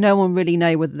B's, so no one really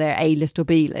know whether they're A list or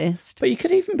B list. But you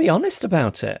could even be honest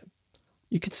about it.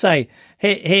 You could say,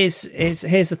 here's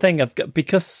the thing. I've got,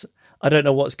 because I don't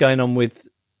know what's going on with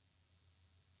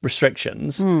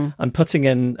restrictions, I'm putting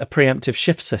in a preemptive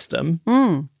shift system.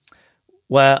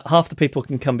 Where half the people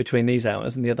can come between these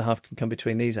hours and the other half can come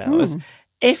between these hours.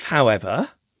 If, however,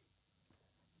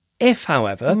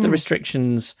 the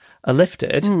restrictions are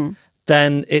lifted,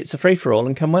 then it's a free-for-all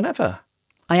and come whenever.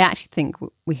 I actually think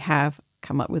we have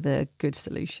come up with a good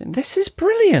solution. This is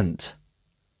brilliant.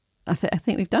 I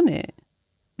think we've done it.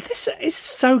 This is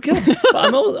so good. But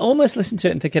I'm almost listening to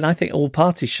it and thinking, I think all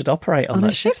parties should operate on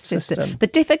that shift system. The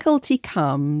difficulty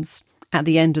comes at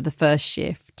the end of the first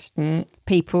shift.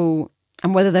 People...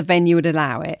 and whether the venue would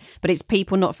allow it, but it's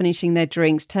people not finishing their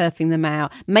drinks, turfing them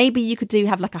out. Maybe you could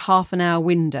have like a half an hour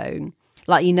window,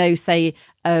 like, say,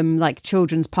 like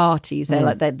children's parties.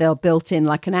 They're built in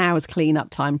like an hour's clean up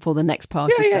time before the next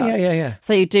party starts. Yeah.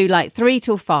 So you do like 3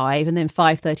 till 5 and then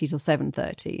 5:30 till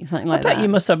 7:30, something like that. You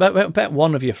must have. I bet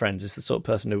one of your friends is the sort of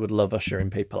person who would love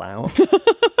ushering people out,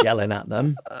 yelling at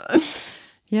them.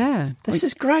 Yeah, this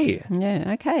is great.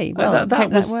 Yeah, okay. Well, I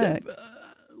hope that works.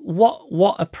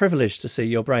 What a privilege to see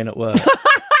your brain at work.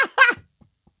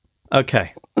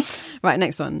 Okay. Right,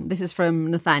 next one. This is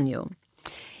from Nathaniel.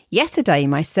 Yesterday,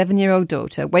 my 7-year-old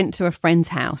daughter went to a friend's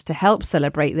house to help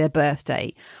celebrate their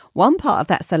birthday. One part of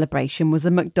that celebration was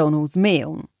a McDonald's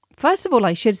meal. First of all,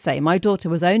 I should say my daughter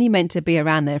was only meant to be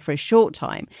around there for a short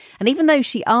time. And even though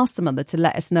she asked the mother to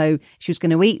let us know she was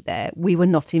going to eat there, we were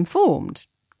not informed.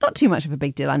 Not too much of a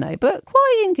big deal, I know, but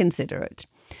quite inconsiderate.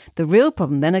 The real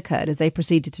problem then occurred as they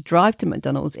proceeded to drive to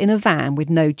McDonald's in a van with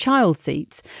no child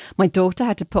seats. My daughter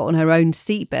had to put on her own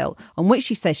seatbelt, on which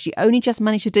she says she only just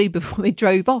managed to do before they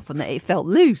drove off and that it felt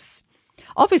loose.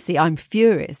 Obviously, I'm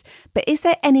furious, but is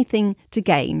there anything to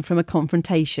gain from a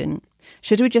confrontation?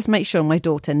 Should we just make sure my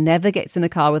daughter never gets in a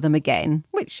car with them again,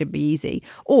 which should be easy,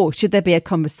 or should there be a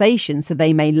conversation so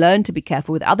they may learn to be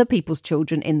careful with other people's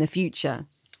children in the future?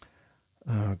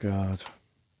 Oh, God.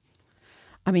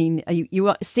 I mean, you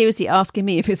are seriously asking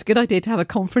me if it's a good idea to have a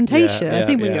confrontation? I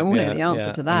think we all know the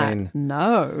answer to that. I mean,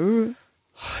 no.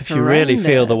 If you really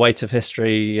feel the weight of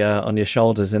history on your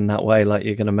shoulders in that way, like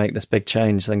you're going to make this big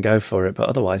change, then go for it. But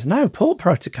otherwise, no, port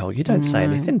protocol. You don't say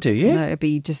anything, do you? No, it'd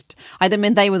be just. I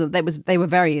mean, they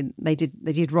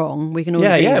did wrong. We can all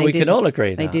agree. We could all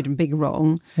agree they that. did big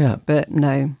wrong. Yeah, but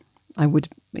no,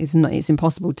 it's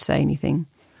impossible to say anything.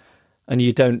 And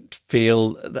you don't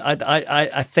feel.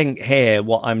 I think here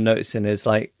what I'm noticing is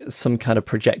like some kind of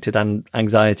projected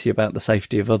anxiety about the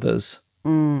safety of others.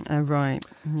 Right.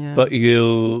 Yeah. But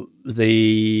the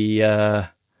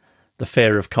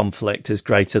fear of conflict is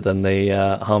greater than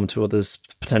the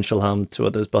potential harm to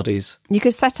others' bodies. You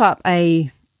could set up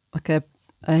a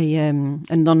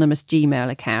anonymous Gmail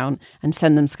account and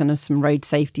send them some road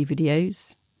safety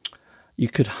videos. You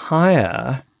could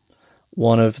hire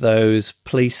one of those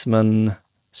policeman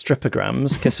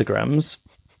kissograms,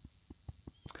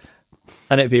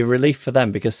 and it'd be a relief for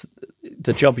them because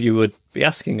the job you would be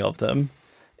asking of them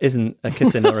isn't a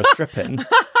kissing or a stripping.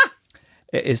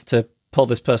 It is to pull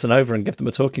this person over and give them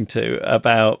a talking to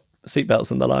about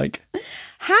seatbelts and the like.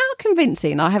 How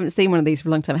convincing, I haven't seen one of these for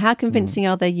a long time, how convincing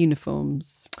are their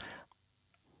uniforms?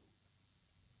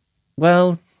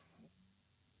 Well,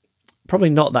 probably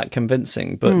not that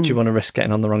convincing, but do you want to risk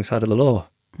getting on the wrong side of the law?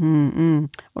 Well,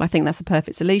 I think that's a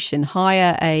perfect solution.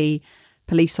 Hire a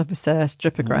police officer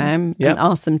strippogram and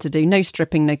ask them to do no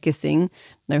stripping, no kissing,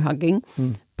 no hugging.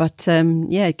 But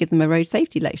give them a road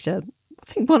safety lecture. I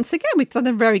think once again we've done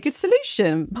a very good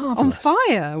solution. Marvellous. On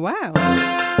fire. Wow.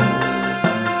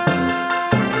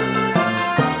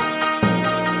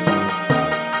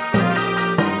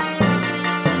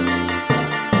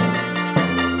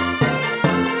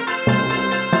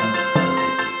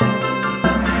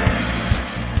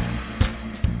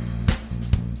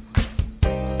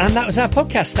 And that was our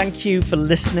podcast. Thank you for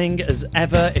listening. As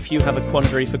ever, if you have a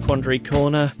quandary for Quandary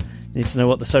Corner, you need to know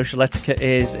what the social etiquette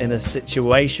is in a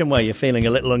situation where you're feeling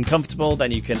a little uncomfortable, then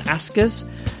you can ask us.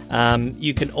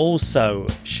 You can also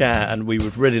share, and we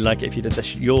would really like it if you did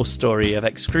your story of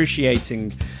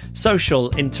excruciating social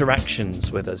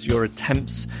interactions with us, your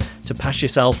attempts to pass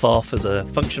yourself off as a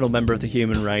functional member of the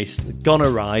human race, gone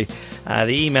awry.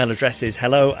 The email address is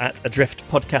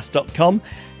hello@adriftpodcast.com.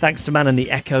 Thanks to Man and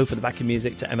the Echo for the backing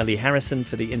music, to Emily Harrison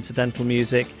for the incidental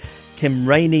music. Kim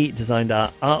Rainey designed our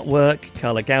artwork.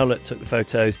 Carla Gowlett took the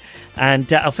photos.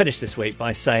 And I'll finish this week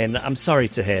by saying I'm sorry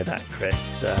to hear that,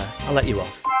 Chris. I'll let you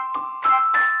off.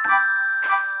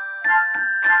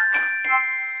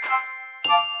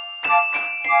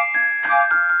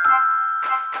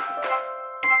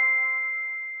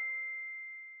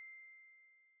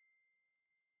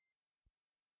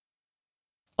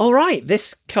 All right,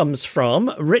 this comes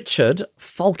from Richard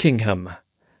Falkingham.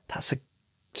 That's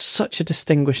such a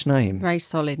distinguished name. Very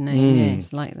solid name,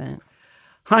 yes, like that.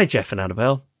 Hi, Jeff and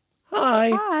Annabelle.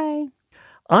 Hi. Hi.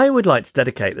 I would like to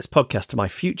dedicate this podcast to my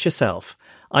future self.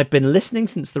 I've been listening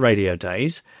since the radio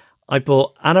days. I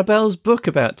bought Annabelle's book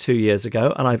about 2 years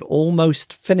ago, and I've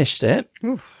almost finished it.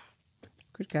 Oof.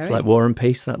 Good going. It's like War and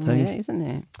Peace, that thing. Yeah, isn't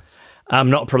it? I'm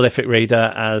not a prolific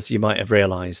reader, as you might have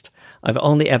realised. I've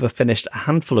only ever finished a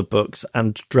handful of books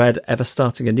and dread ever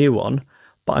starting a new one,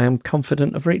 but I am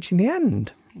confident of reaching the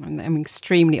end. I'm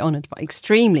extremely honoured,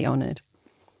 extremely honoured.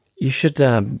 You should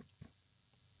put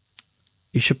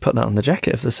that on the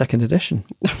jacket of the second edition.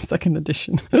 Second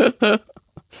edition.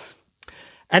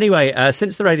 Anyway,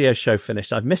 since the radio show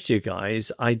finished, I've missed you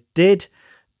guys. I did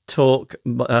talk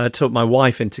my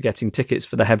wife into getting tickets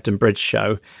for the Hebden Bridge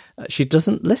show. She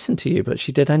doesn't listen to you, but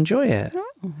she did enjoy it.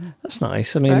 Oh, that's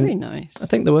nice. I mean, very nice. I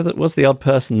think there was the odd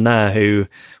person there who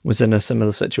was in a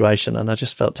similar situation, and I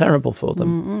just felt terrible for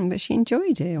them. But she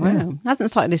enjoyed it. Wow. Yeah. Hasn't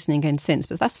started listening again since,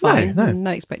 but that's fine.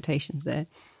 No expectations there.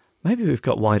 Maybe we've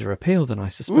got wider appeal than I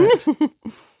suspect.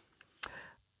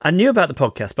 I knew about the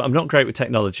podcast, but I'm not great with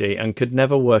technology and could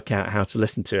never work out how to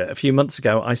listen to it. A few months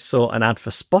ago, I saw an ad for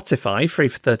Spotify, free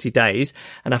for 30 days,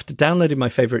 and after downloading my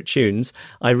favourite tunes,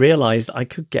 I realised I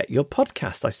could get your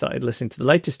podcast. I started listening to the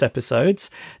latest episodes,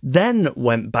 then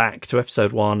went back to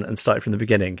episode 1 and started from the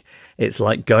beginning. It's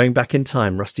like going back in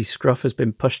time. Rusty Scruff has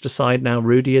been pushed aside now.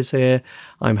 Rudy is here.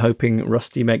 I'm hoping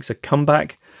Rusty makes a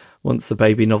comeback once the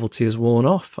baby novelty is worn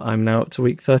off. I'm now up to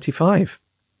week 35.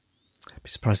 I'd be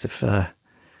surprised if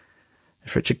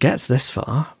Richard gets this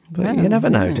far, but you never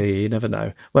know, do you? You never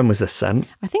know. When was this sent?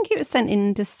 I think it was sent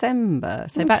in December,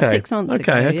 so about 6 months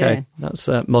ago. Okay. Yeah. That's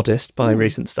modest by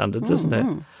recent standards, isn't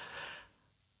it?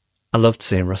 I loved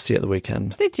seeing Rusty at the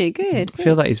weekend. Did you? Good. I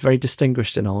feel that he's very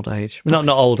distinguished in old age. Not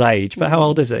old age, but how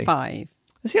old is he? 5.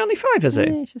 Is he only 5, is he?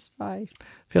 Yeah, he's just 5. I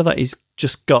feel that he's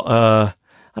just got a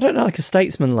I don't know, like a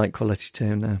statesman-like quality to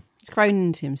him now. He's grown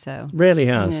into himself. Really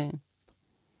has.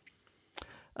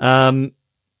 Yeah.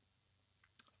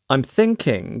 I'm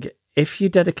thinking if you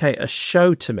dedicate a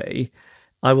show to me,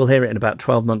 I will hear it in about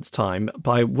 12 months' time,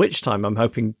 by which time I'm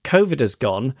hoping COVID has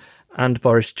gone and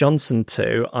Boris Johnson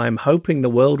too. I'm hoping the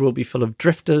world will be full of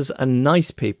drifters and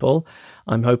nice people.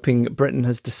 I'm hoping Britain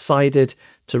has decided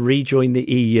to rejoin the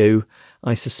EU.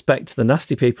 I suspect the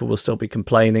nasty people will still be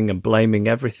complaining and blaming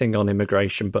everything on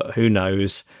immigration, but who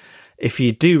knows? If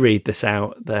you do read this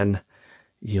out, then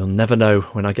you'll never know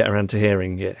when I get around to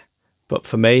hearing it. But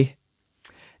for me,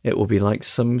 it will be like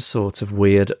some sort of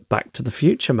weird Back to the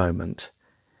Future moment.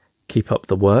 Keep up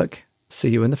the work. See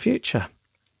you in the future.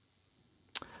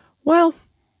 Well,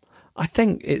 I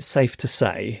think it's safe to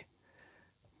say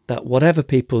that whatever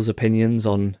people's opinions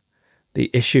on the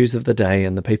issues of the day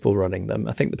and the people running them,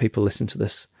 I think the people listening to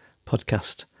this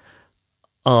podcast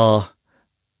are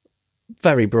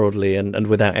very broadly and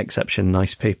without exception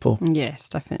nice people. Yes,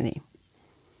 definitely.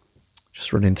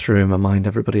 Just running through in my mind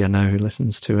everybody I know who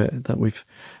listens to it that we've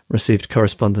received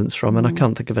correspondence from, and I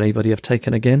can't think of anybody I've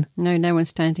taken again. No one's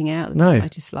standing out that No. I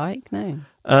dislike. No.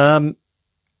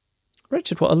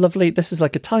 Richard, what a lovely... This is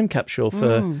like a time capsule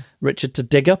for Richard to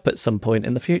dig up at some point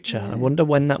in the future. Yeah. I wonder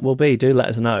when that will be. Do let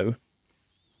us know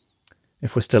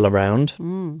if we're still around.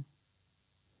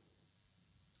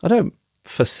 I don't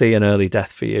foresee an early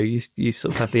death for you. You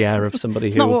sort of have the air of somebody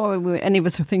It's who... not what any of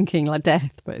us were thinking, like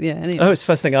death, but yeah. Anyway. Oh, it's the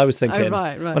first thing I was thinking. Oh,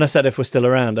 right. When I said if we're still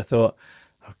around, I thought,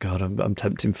 oh God, I'm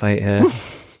tempting fate here.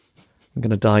 I'm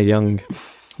going to die young.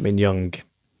 I mean, young.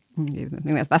 I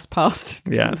think that's past.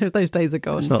 Yeah. Those days are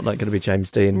gone. It's not like going to be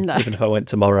James Dean, No. even if I went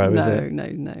tomorrow, is it?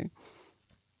 No.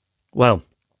 Well,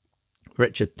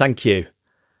 Richard, thank you.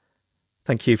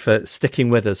 Thank you for sticking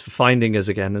with us, for finding us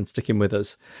again and sticking with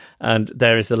us. And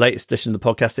there is the latest edition of the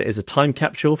podcast. It is a time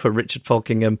capsule for Richard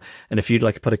Falkingham. And if you'd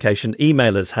like a publication,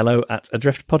 email us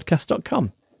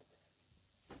hello@adriftpodcast.com.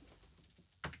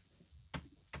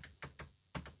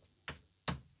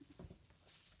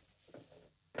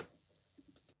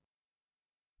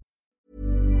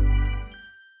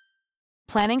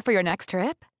 Planning for your next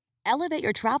trip? Elevate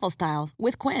your travel style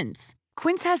with Quince.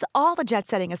 Quince has all the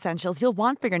jet-setting essentials you'll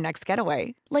want for your next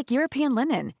getaway, like European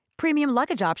linen, premium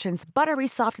luggage options, buttery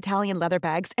soft Italian leather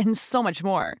bags, and so much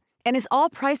more. And is all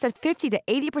priced at 50 to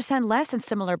 80% less than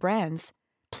similar brands.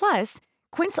 Plus,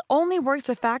 Quince only works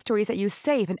with factories that use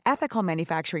safe and ethical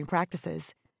manufacturing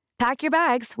practices. Pack your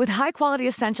bags with high-quality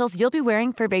essentials you'll be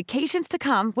wearing for vacations to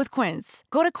come with Quince.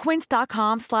 Go to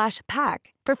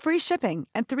quince.com/pack for free shipping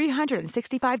and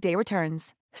 365-day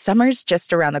returns. Summer's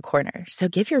just around the corner, so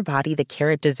give your body the care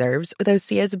it deserves with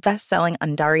Osea's best-selling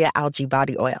Undaria Algae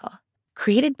Body Oil.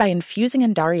 Created by infusing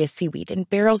Undaria seaweed in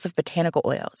barrels of botanical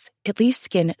oils, it leaves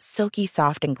skin silky,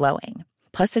 soft, and glowing.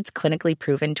 Plus, it's clinically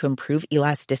proven to improve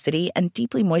elasticity and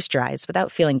deeply moisturize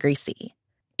without feeling greasy.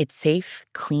 It's safe,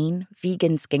 clean,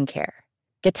 vegan skincare.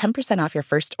 Get 10% off your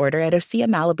first order at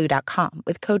OseaMalibu.com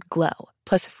with code GLOW,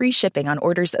 plus free shipping on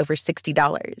orders over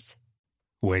 $60.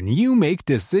 When you make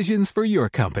decisions for your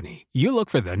company, you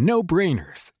look for the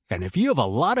no-brainers. And if you have a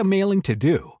lot of mailing to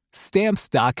do,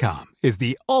 Stamps.com is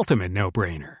the ultimate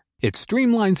no-brainer. It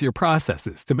streamlines your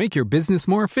processes to make your business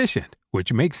more efficient,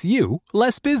 which makes you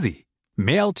less busy.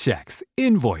 Mail checks,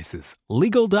 invoices,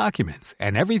 legal documents,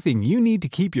 and everything you need to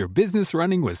keep your business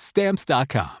running with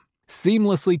Stamps.com.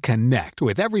 Seamlessly connect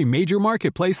with every major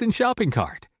marketplace and shopping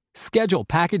cart. Schedule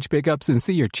package pickups and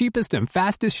see your cheapest and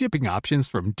fastest shipping options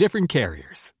from different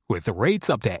carriers. With rates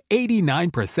up to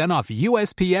 89% off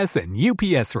USPS and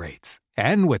UPS rates.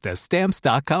 And with the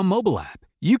Stamps.com mobile app,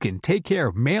 you can take care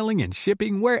of mailing and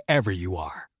shipping wherever you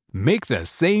are. Make the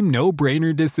same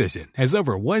no-brainer decision as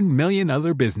over 1 million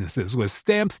other businesses with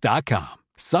Stamps.com.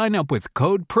 Sign up with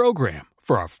code PROGRAM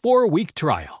for a 4-week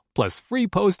trial, plus free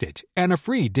postage and a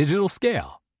free digital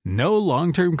scale. No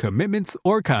long-term commitments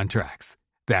or contracts.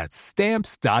 That's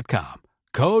Stamps.com.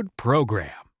 Code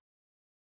PROGRAM.